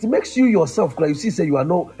 it makes you yourself, like you see, say you are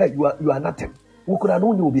nothing. You are nothing.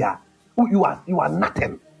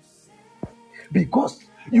 Because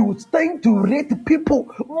you tend to rate people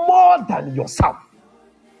more than yourself.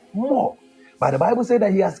 More. But the Bible says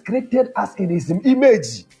that He has created us in His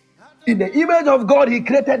image. In the image of God, He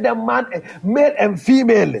created them male and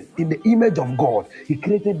female. In the image of God, He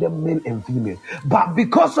created them male and female. But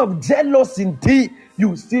because of jealousy,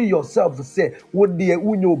 you see yourself say, "What the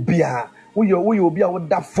unyobia, what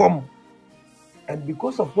that form." And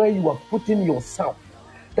because of where you are putting yourself,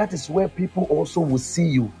 that is where people also will see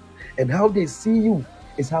you. And how they see you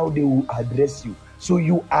is how they will address you. So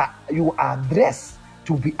you are dressed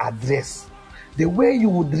to be addressed. The way you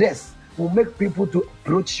will dress will make people to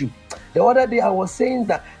approach you. The other day I was saying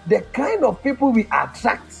that the kind of people we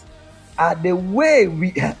attract are the way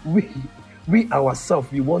we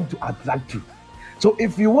ourselves we want to attract to. So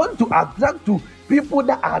if you want to attract to people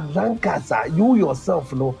that are drunkards, you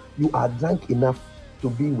yourself you are drunk enough to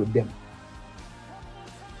be with them.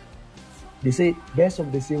 They say birds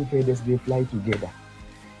of the same feathers, they fly together.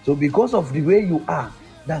 So because of the way you are,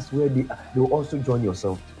 that's where they will also join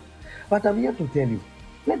yourself to. But I'm here to tell you,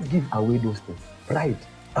 let's give away those things. Pride.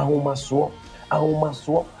 Ahomaswa.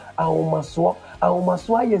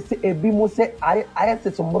 Yes, ebimo se I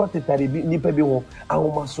said some more tetaribi nipe bi ho.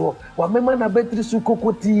 Ahomaswa. Wa mema na betri su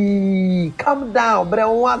kokoti. Calm down,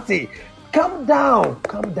 brewati. Calm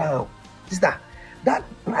down. Sister, that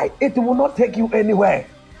pride, it will not take you anywhere.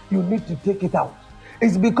 You need to take it out.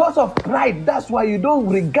 It's because of pride. That's why you don't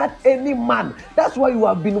regard any man. That's why you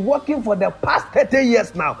have been working for the past 30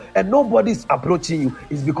 years now and nobody's approaching you.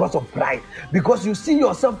 It's because of pride. Because you see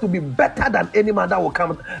yourself to be better than any man that will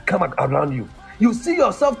come around you. You see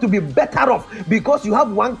yourself to be better off because you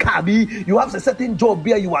have one car, you have a certain job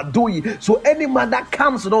here you are doing. So any man that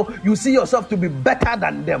comes, you see yourself to be better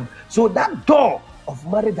than them. So that door of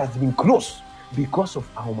marriage has been closed because of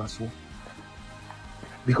our maso.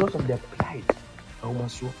 Because of their pride.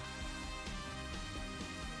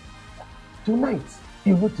 Tonight,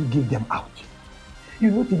 you need to give them out.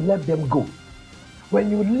 You need to let them go.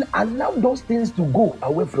 When you allow those things to go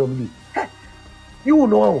away from you, you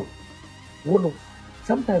know.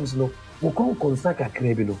 Sometimes the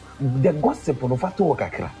gossip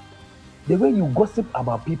the way you gossip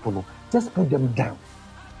about people, just put them down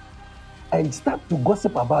and start to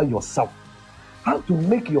gossip about yourself. How to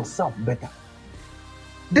make yourself better.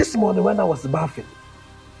 This morning when I was bathing,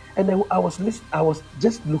 and I was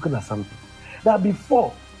just looking at something. That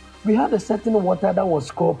before, we had a certain water that was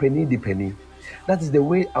called penny de penny. That is the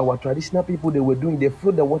way our traditional people, they were doing. They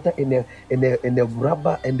fill the water in a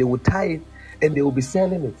rubber and they would tie it and they will be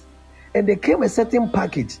selling it. And there came a certain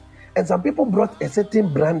package. And some people brought a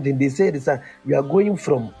certain brand and they said, we are going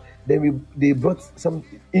from... Then they brought some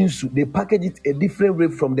insu. They packaged it a different way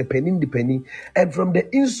from the penny. And from the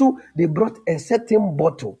insu, they brought a certain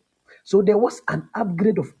bottle. So there was an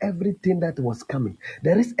upgrade of everything that was coming.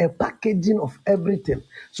 There is a packaging of everything.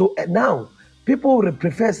 So now, people will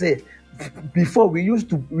prefer say, before we used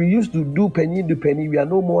to do penny to penny. We are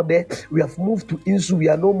no more there. We have moved to insu. We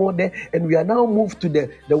are no more there, and we are now moved to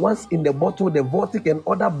the ones in the bottle, the Vortic and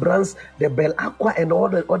other brands, the Bell Aqua and all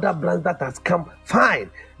the other brands that has come.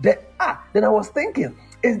 Fine. Then I was thinking,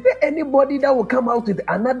 is there anybody that will come out with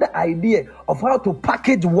another idea of how to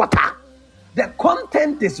package water? The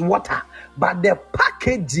content is water, but the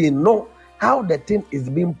packaging, how the thing is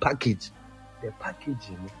being packaged. The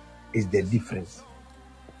packaging is the difference.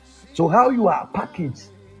 So how you are packaged,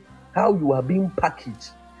 how you are being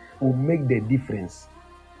packaged will make the difference.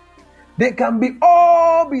 They can be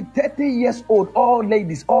 30 years old, all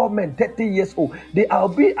ladies, all men, 30 years old. They will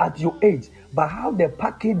be at your age. But how the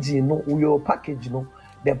packaging, your package,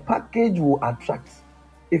 the package will attract.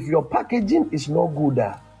 If your packaging is not good,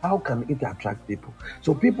 how can it attract people?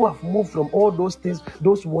 So people have moved from all those things,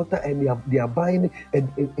 those water, and they are buying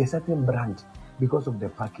a certain brand because of the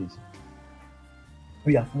packaging.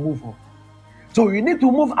 We have moved on. So you need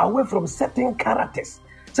to move away from certain characters,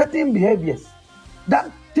 certain behaviors.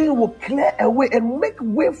 That thing will clear away and make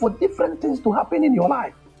way for different things to happen in your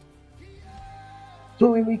life.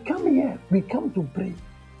 So when we come here, we come to pray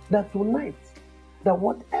that tonight, that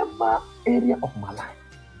whatever area of my life,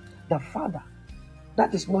 the Father,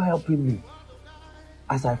 that is not helping me,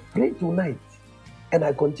 as I pray tonight, and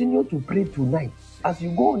I continue to pray tonight, as you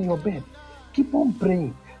go on your bed, keep on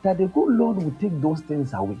praying that the good Lord will take those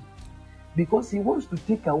things away. Because He wants to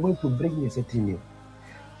take away to bring a certain new.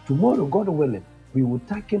 Tomorrow, God willing, we will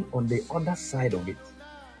tackle on the other side of it.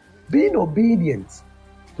 Being obedient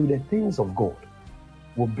to the things of God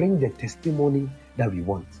will bring the testimony that we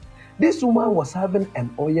want. This woman was having an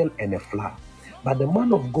oil and a flour, but the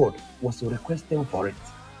man of God was requesting for it,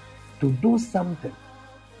 to do something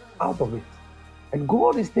out of it. And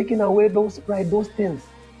God is taking away those pride, those things,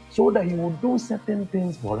 so that He will do certain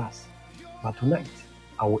things for us. But tonight,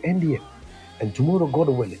 I will end here. And tomorrow, God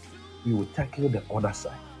willing, we will tackle the other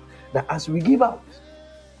side. That as we give out,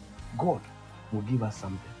 God will give us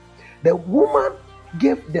something. The woman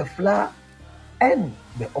gave the flour and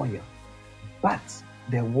the oil, but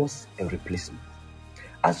there was a replacement.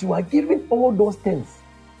 As you are giving all those things,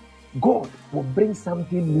 God will bring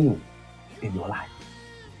something new in your life.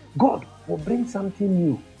 God will bring something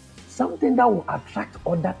new, something that will attract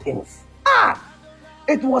other things.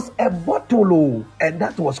 It was a bottle, and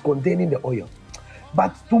that was containing the oil.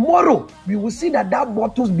 But tomorrow, we will see that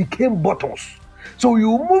bottles became bottles. So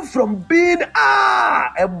you move from being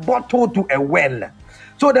a bottle to a well.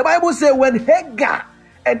 So the Bible says when Hagar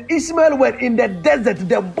and Ishmael were in the desert,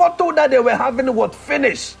 the bottle that they were having was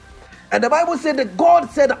finished. And the Bible said that God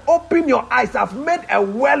said, open your eyes, I've made a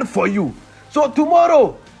well for you. So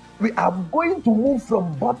tomorrow, we are going to move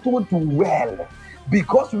from bottle to well,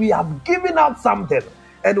 because we have given out something.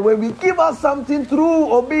 And when we give out something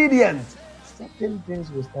through obedience, certain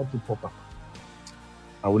things will start to pop up.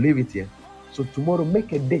 I will leave it here. So tomorrow,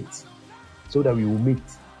 make a date so that we will meet,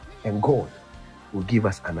 and God will give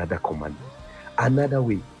us another command, another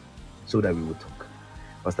way, so that we will talk.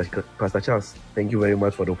 Pastor Charles, thank you very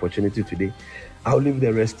much for the opportunity today. I'll leave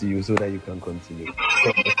the rest to you so that you can continue.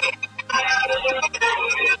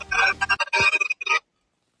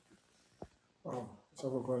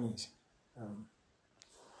 Collins, um,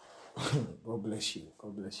 God bless you.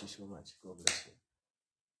 God bless you so much. God bless you.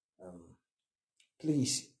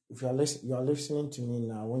 Please, if you are listening to me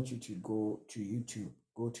now, I want you to go to YouTube.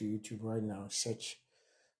 Go to YouTube right now. Search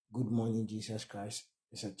Good Morning Jesus Christ.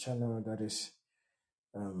 It's a channel that is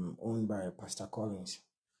owned by Pastor Collins.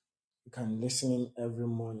 You can listen in every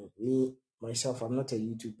morning. Me, myself, I'm not a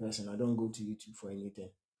YouTube person. I don't go to YouTube for anything.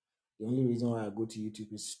 The only reason why I go to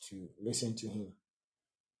YouTube is to listen to him.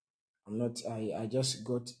 I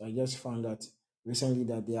just found out recently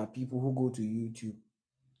that there are people who go to YouTube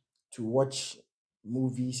to watch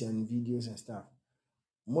movies and videos and stuff.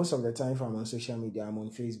 Most of the time, if I'm on social media, I'm on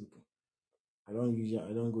Facebook. I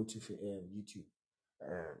don't go to YouTube.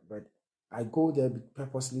 But I go there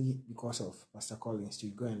purposely because of Pastor Collins, to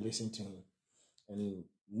go and listen to him. And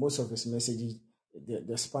most of his messages,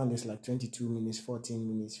 the span is like 22 minutes, 14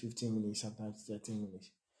 minutes, 15 minutes, sometimes 13 minutes.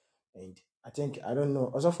 And I don't know.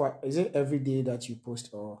 Also, is it every day that you post,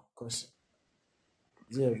 or because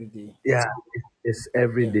is it every day? Yeah, it's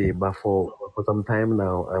every Yeah. day, but for some time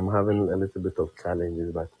now, I'm having a little bit of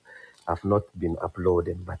challenges, but I've not been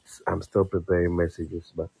uploading, but I'm still preparing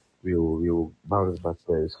messages, but we'll bounce back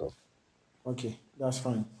very soon. Okay, that's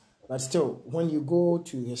fine. But still, when you go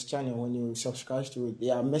to his channel, when you subscribe to it,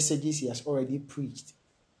 there are messages he has already preached.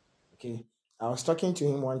 Okay, I was talking to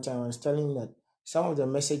him one time. I was telling him that some of the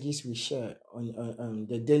messages we share on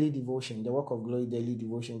the daily devotion, the Work of Glory daily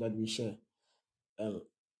devotion that we share,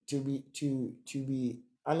 to be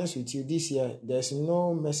honest with you, this year there's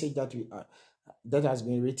no message that has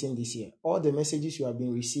been written this year. All the messages you have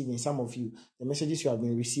been receiving, some of you, the messages you have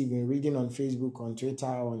been receiving, reading on Facebook, on Twitter,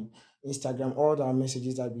 on Instagram, all the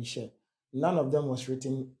messages that we share, none of them was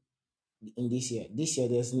written in this year. This year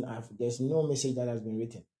there's no message that has been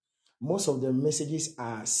written. Most of the messages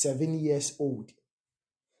are 7 years old.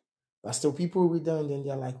 But still people read them and then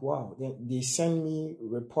they're like, wow. Then they send me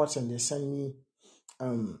reports and they send me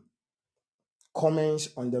comments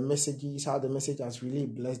on the messages, how the message has really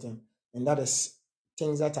blessed them. And that is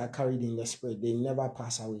things that are carried in the spirit. They never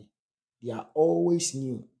pass away. They are always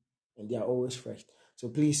new and they are always fresh. So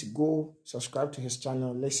please go subscribe to his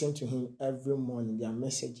channel, listen to him every morning. There are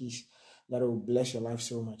messages that will bless your life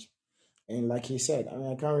so much. And like he said, I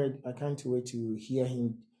mean, I can't wait to hear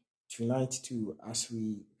him tonight too, as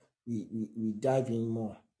we dive in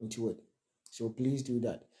more into it. So please do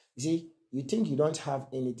that. You see, you think you don't have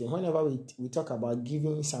anything. Whenever we talk about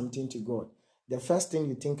giving something to God, the first thing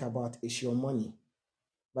you think about is your money.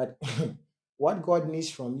 But what God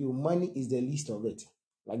needs from you, money is the least of it.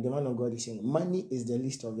 Like the man of God is saying, money is the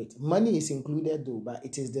least of it. Money is included though, but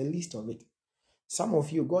it is the least of it. Some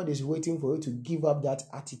of you, God is waiting for you to give up that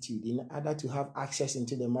attitude in order to have access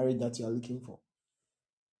into the marriage that you are looking for.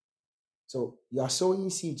 So you are sowing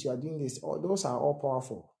seeds, you are doing this. All those are all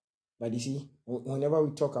powerful. But you see, whenever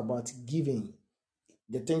we talk about giving,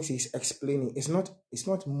 the things he's explaining, it's not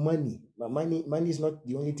money, but money is not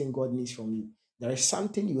the only thing God needs from you. There is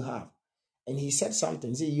something you have. And he said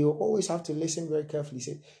something. See, you always have to listen very carefully. He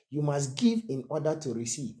said, you must give in order to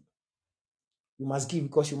receive. You must give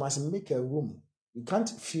because you must make a room. You can't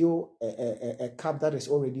fill a cup that is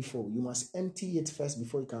already full. You must empty it first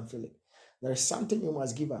before you can fill it. There is something you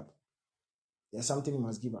must give up. There's something you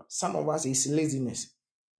must give up. Some of us is laziness.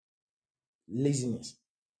 Laziness.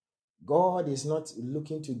 God is not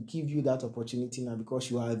looking to give you that opportunity now because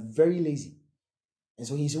you are very lazy. And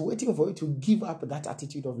so he's waiting for you to give up that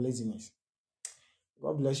attitude of laziness.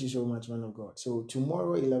 God bless you so much, man of God. So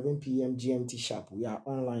tomorrow, 11 p.m. GMT sharp, we are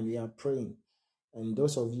online, we are praying. And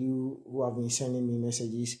those of you who have been sending me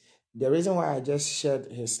messages, the reason why I just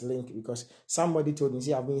shared his link, because somebody told me,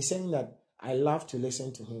 see, I've been saying that I love to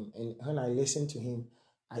listen to him. And when I listen to him,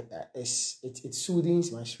 it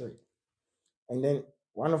soothes my spirit. And then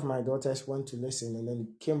one of my daughters went to listen and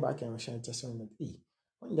then came back and was sharing testimony that, hey,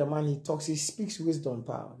 when the man he talks, he speaks wisdom,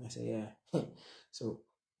 power. And I said, yeah. So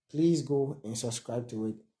please go and subscribe to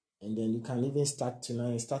it. And then you can even start tonight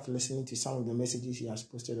and start listening to some of the messages he has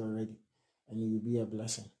posted already. And it will be a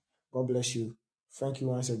blessing. God bless you. Thank you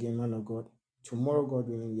once again, man of God. Tomorrow, God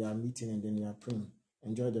willing, we are meeting and then we are praying.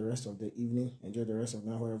 Enjoy the rest of the evening. Enjoy the rest of the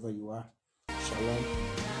night wherever you are. Shalom.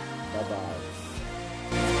 Bye-bye.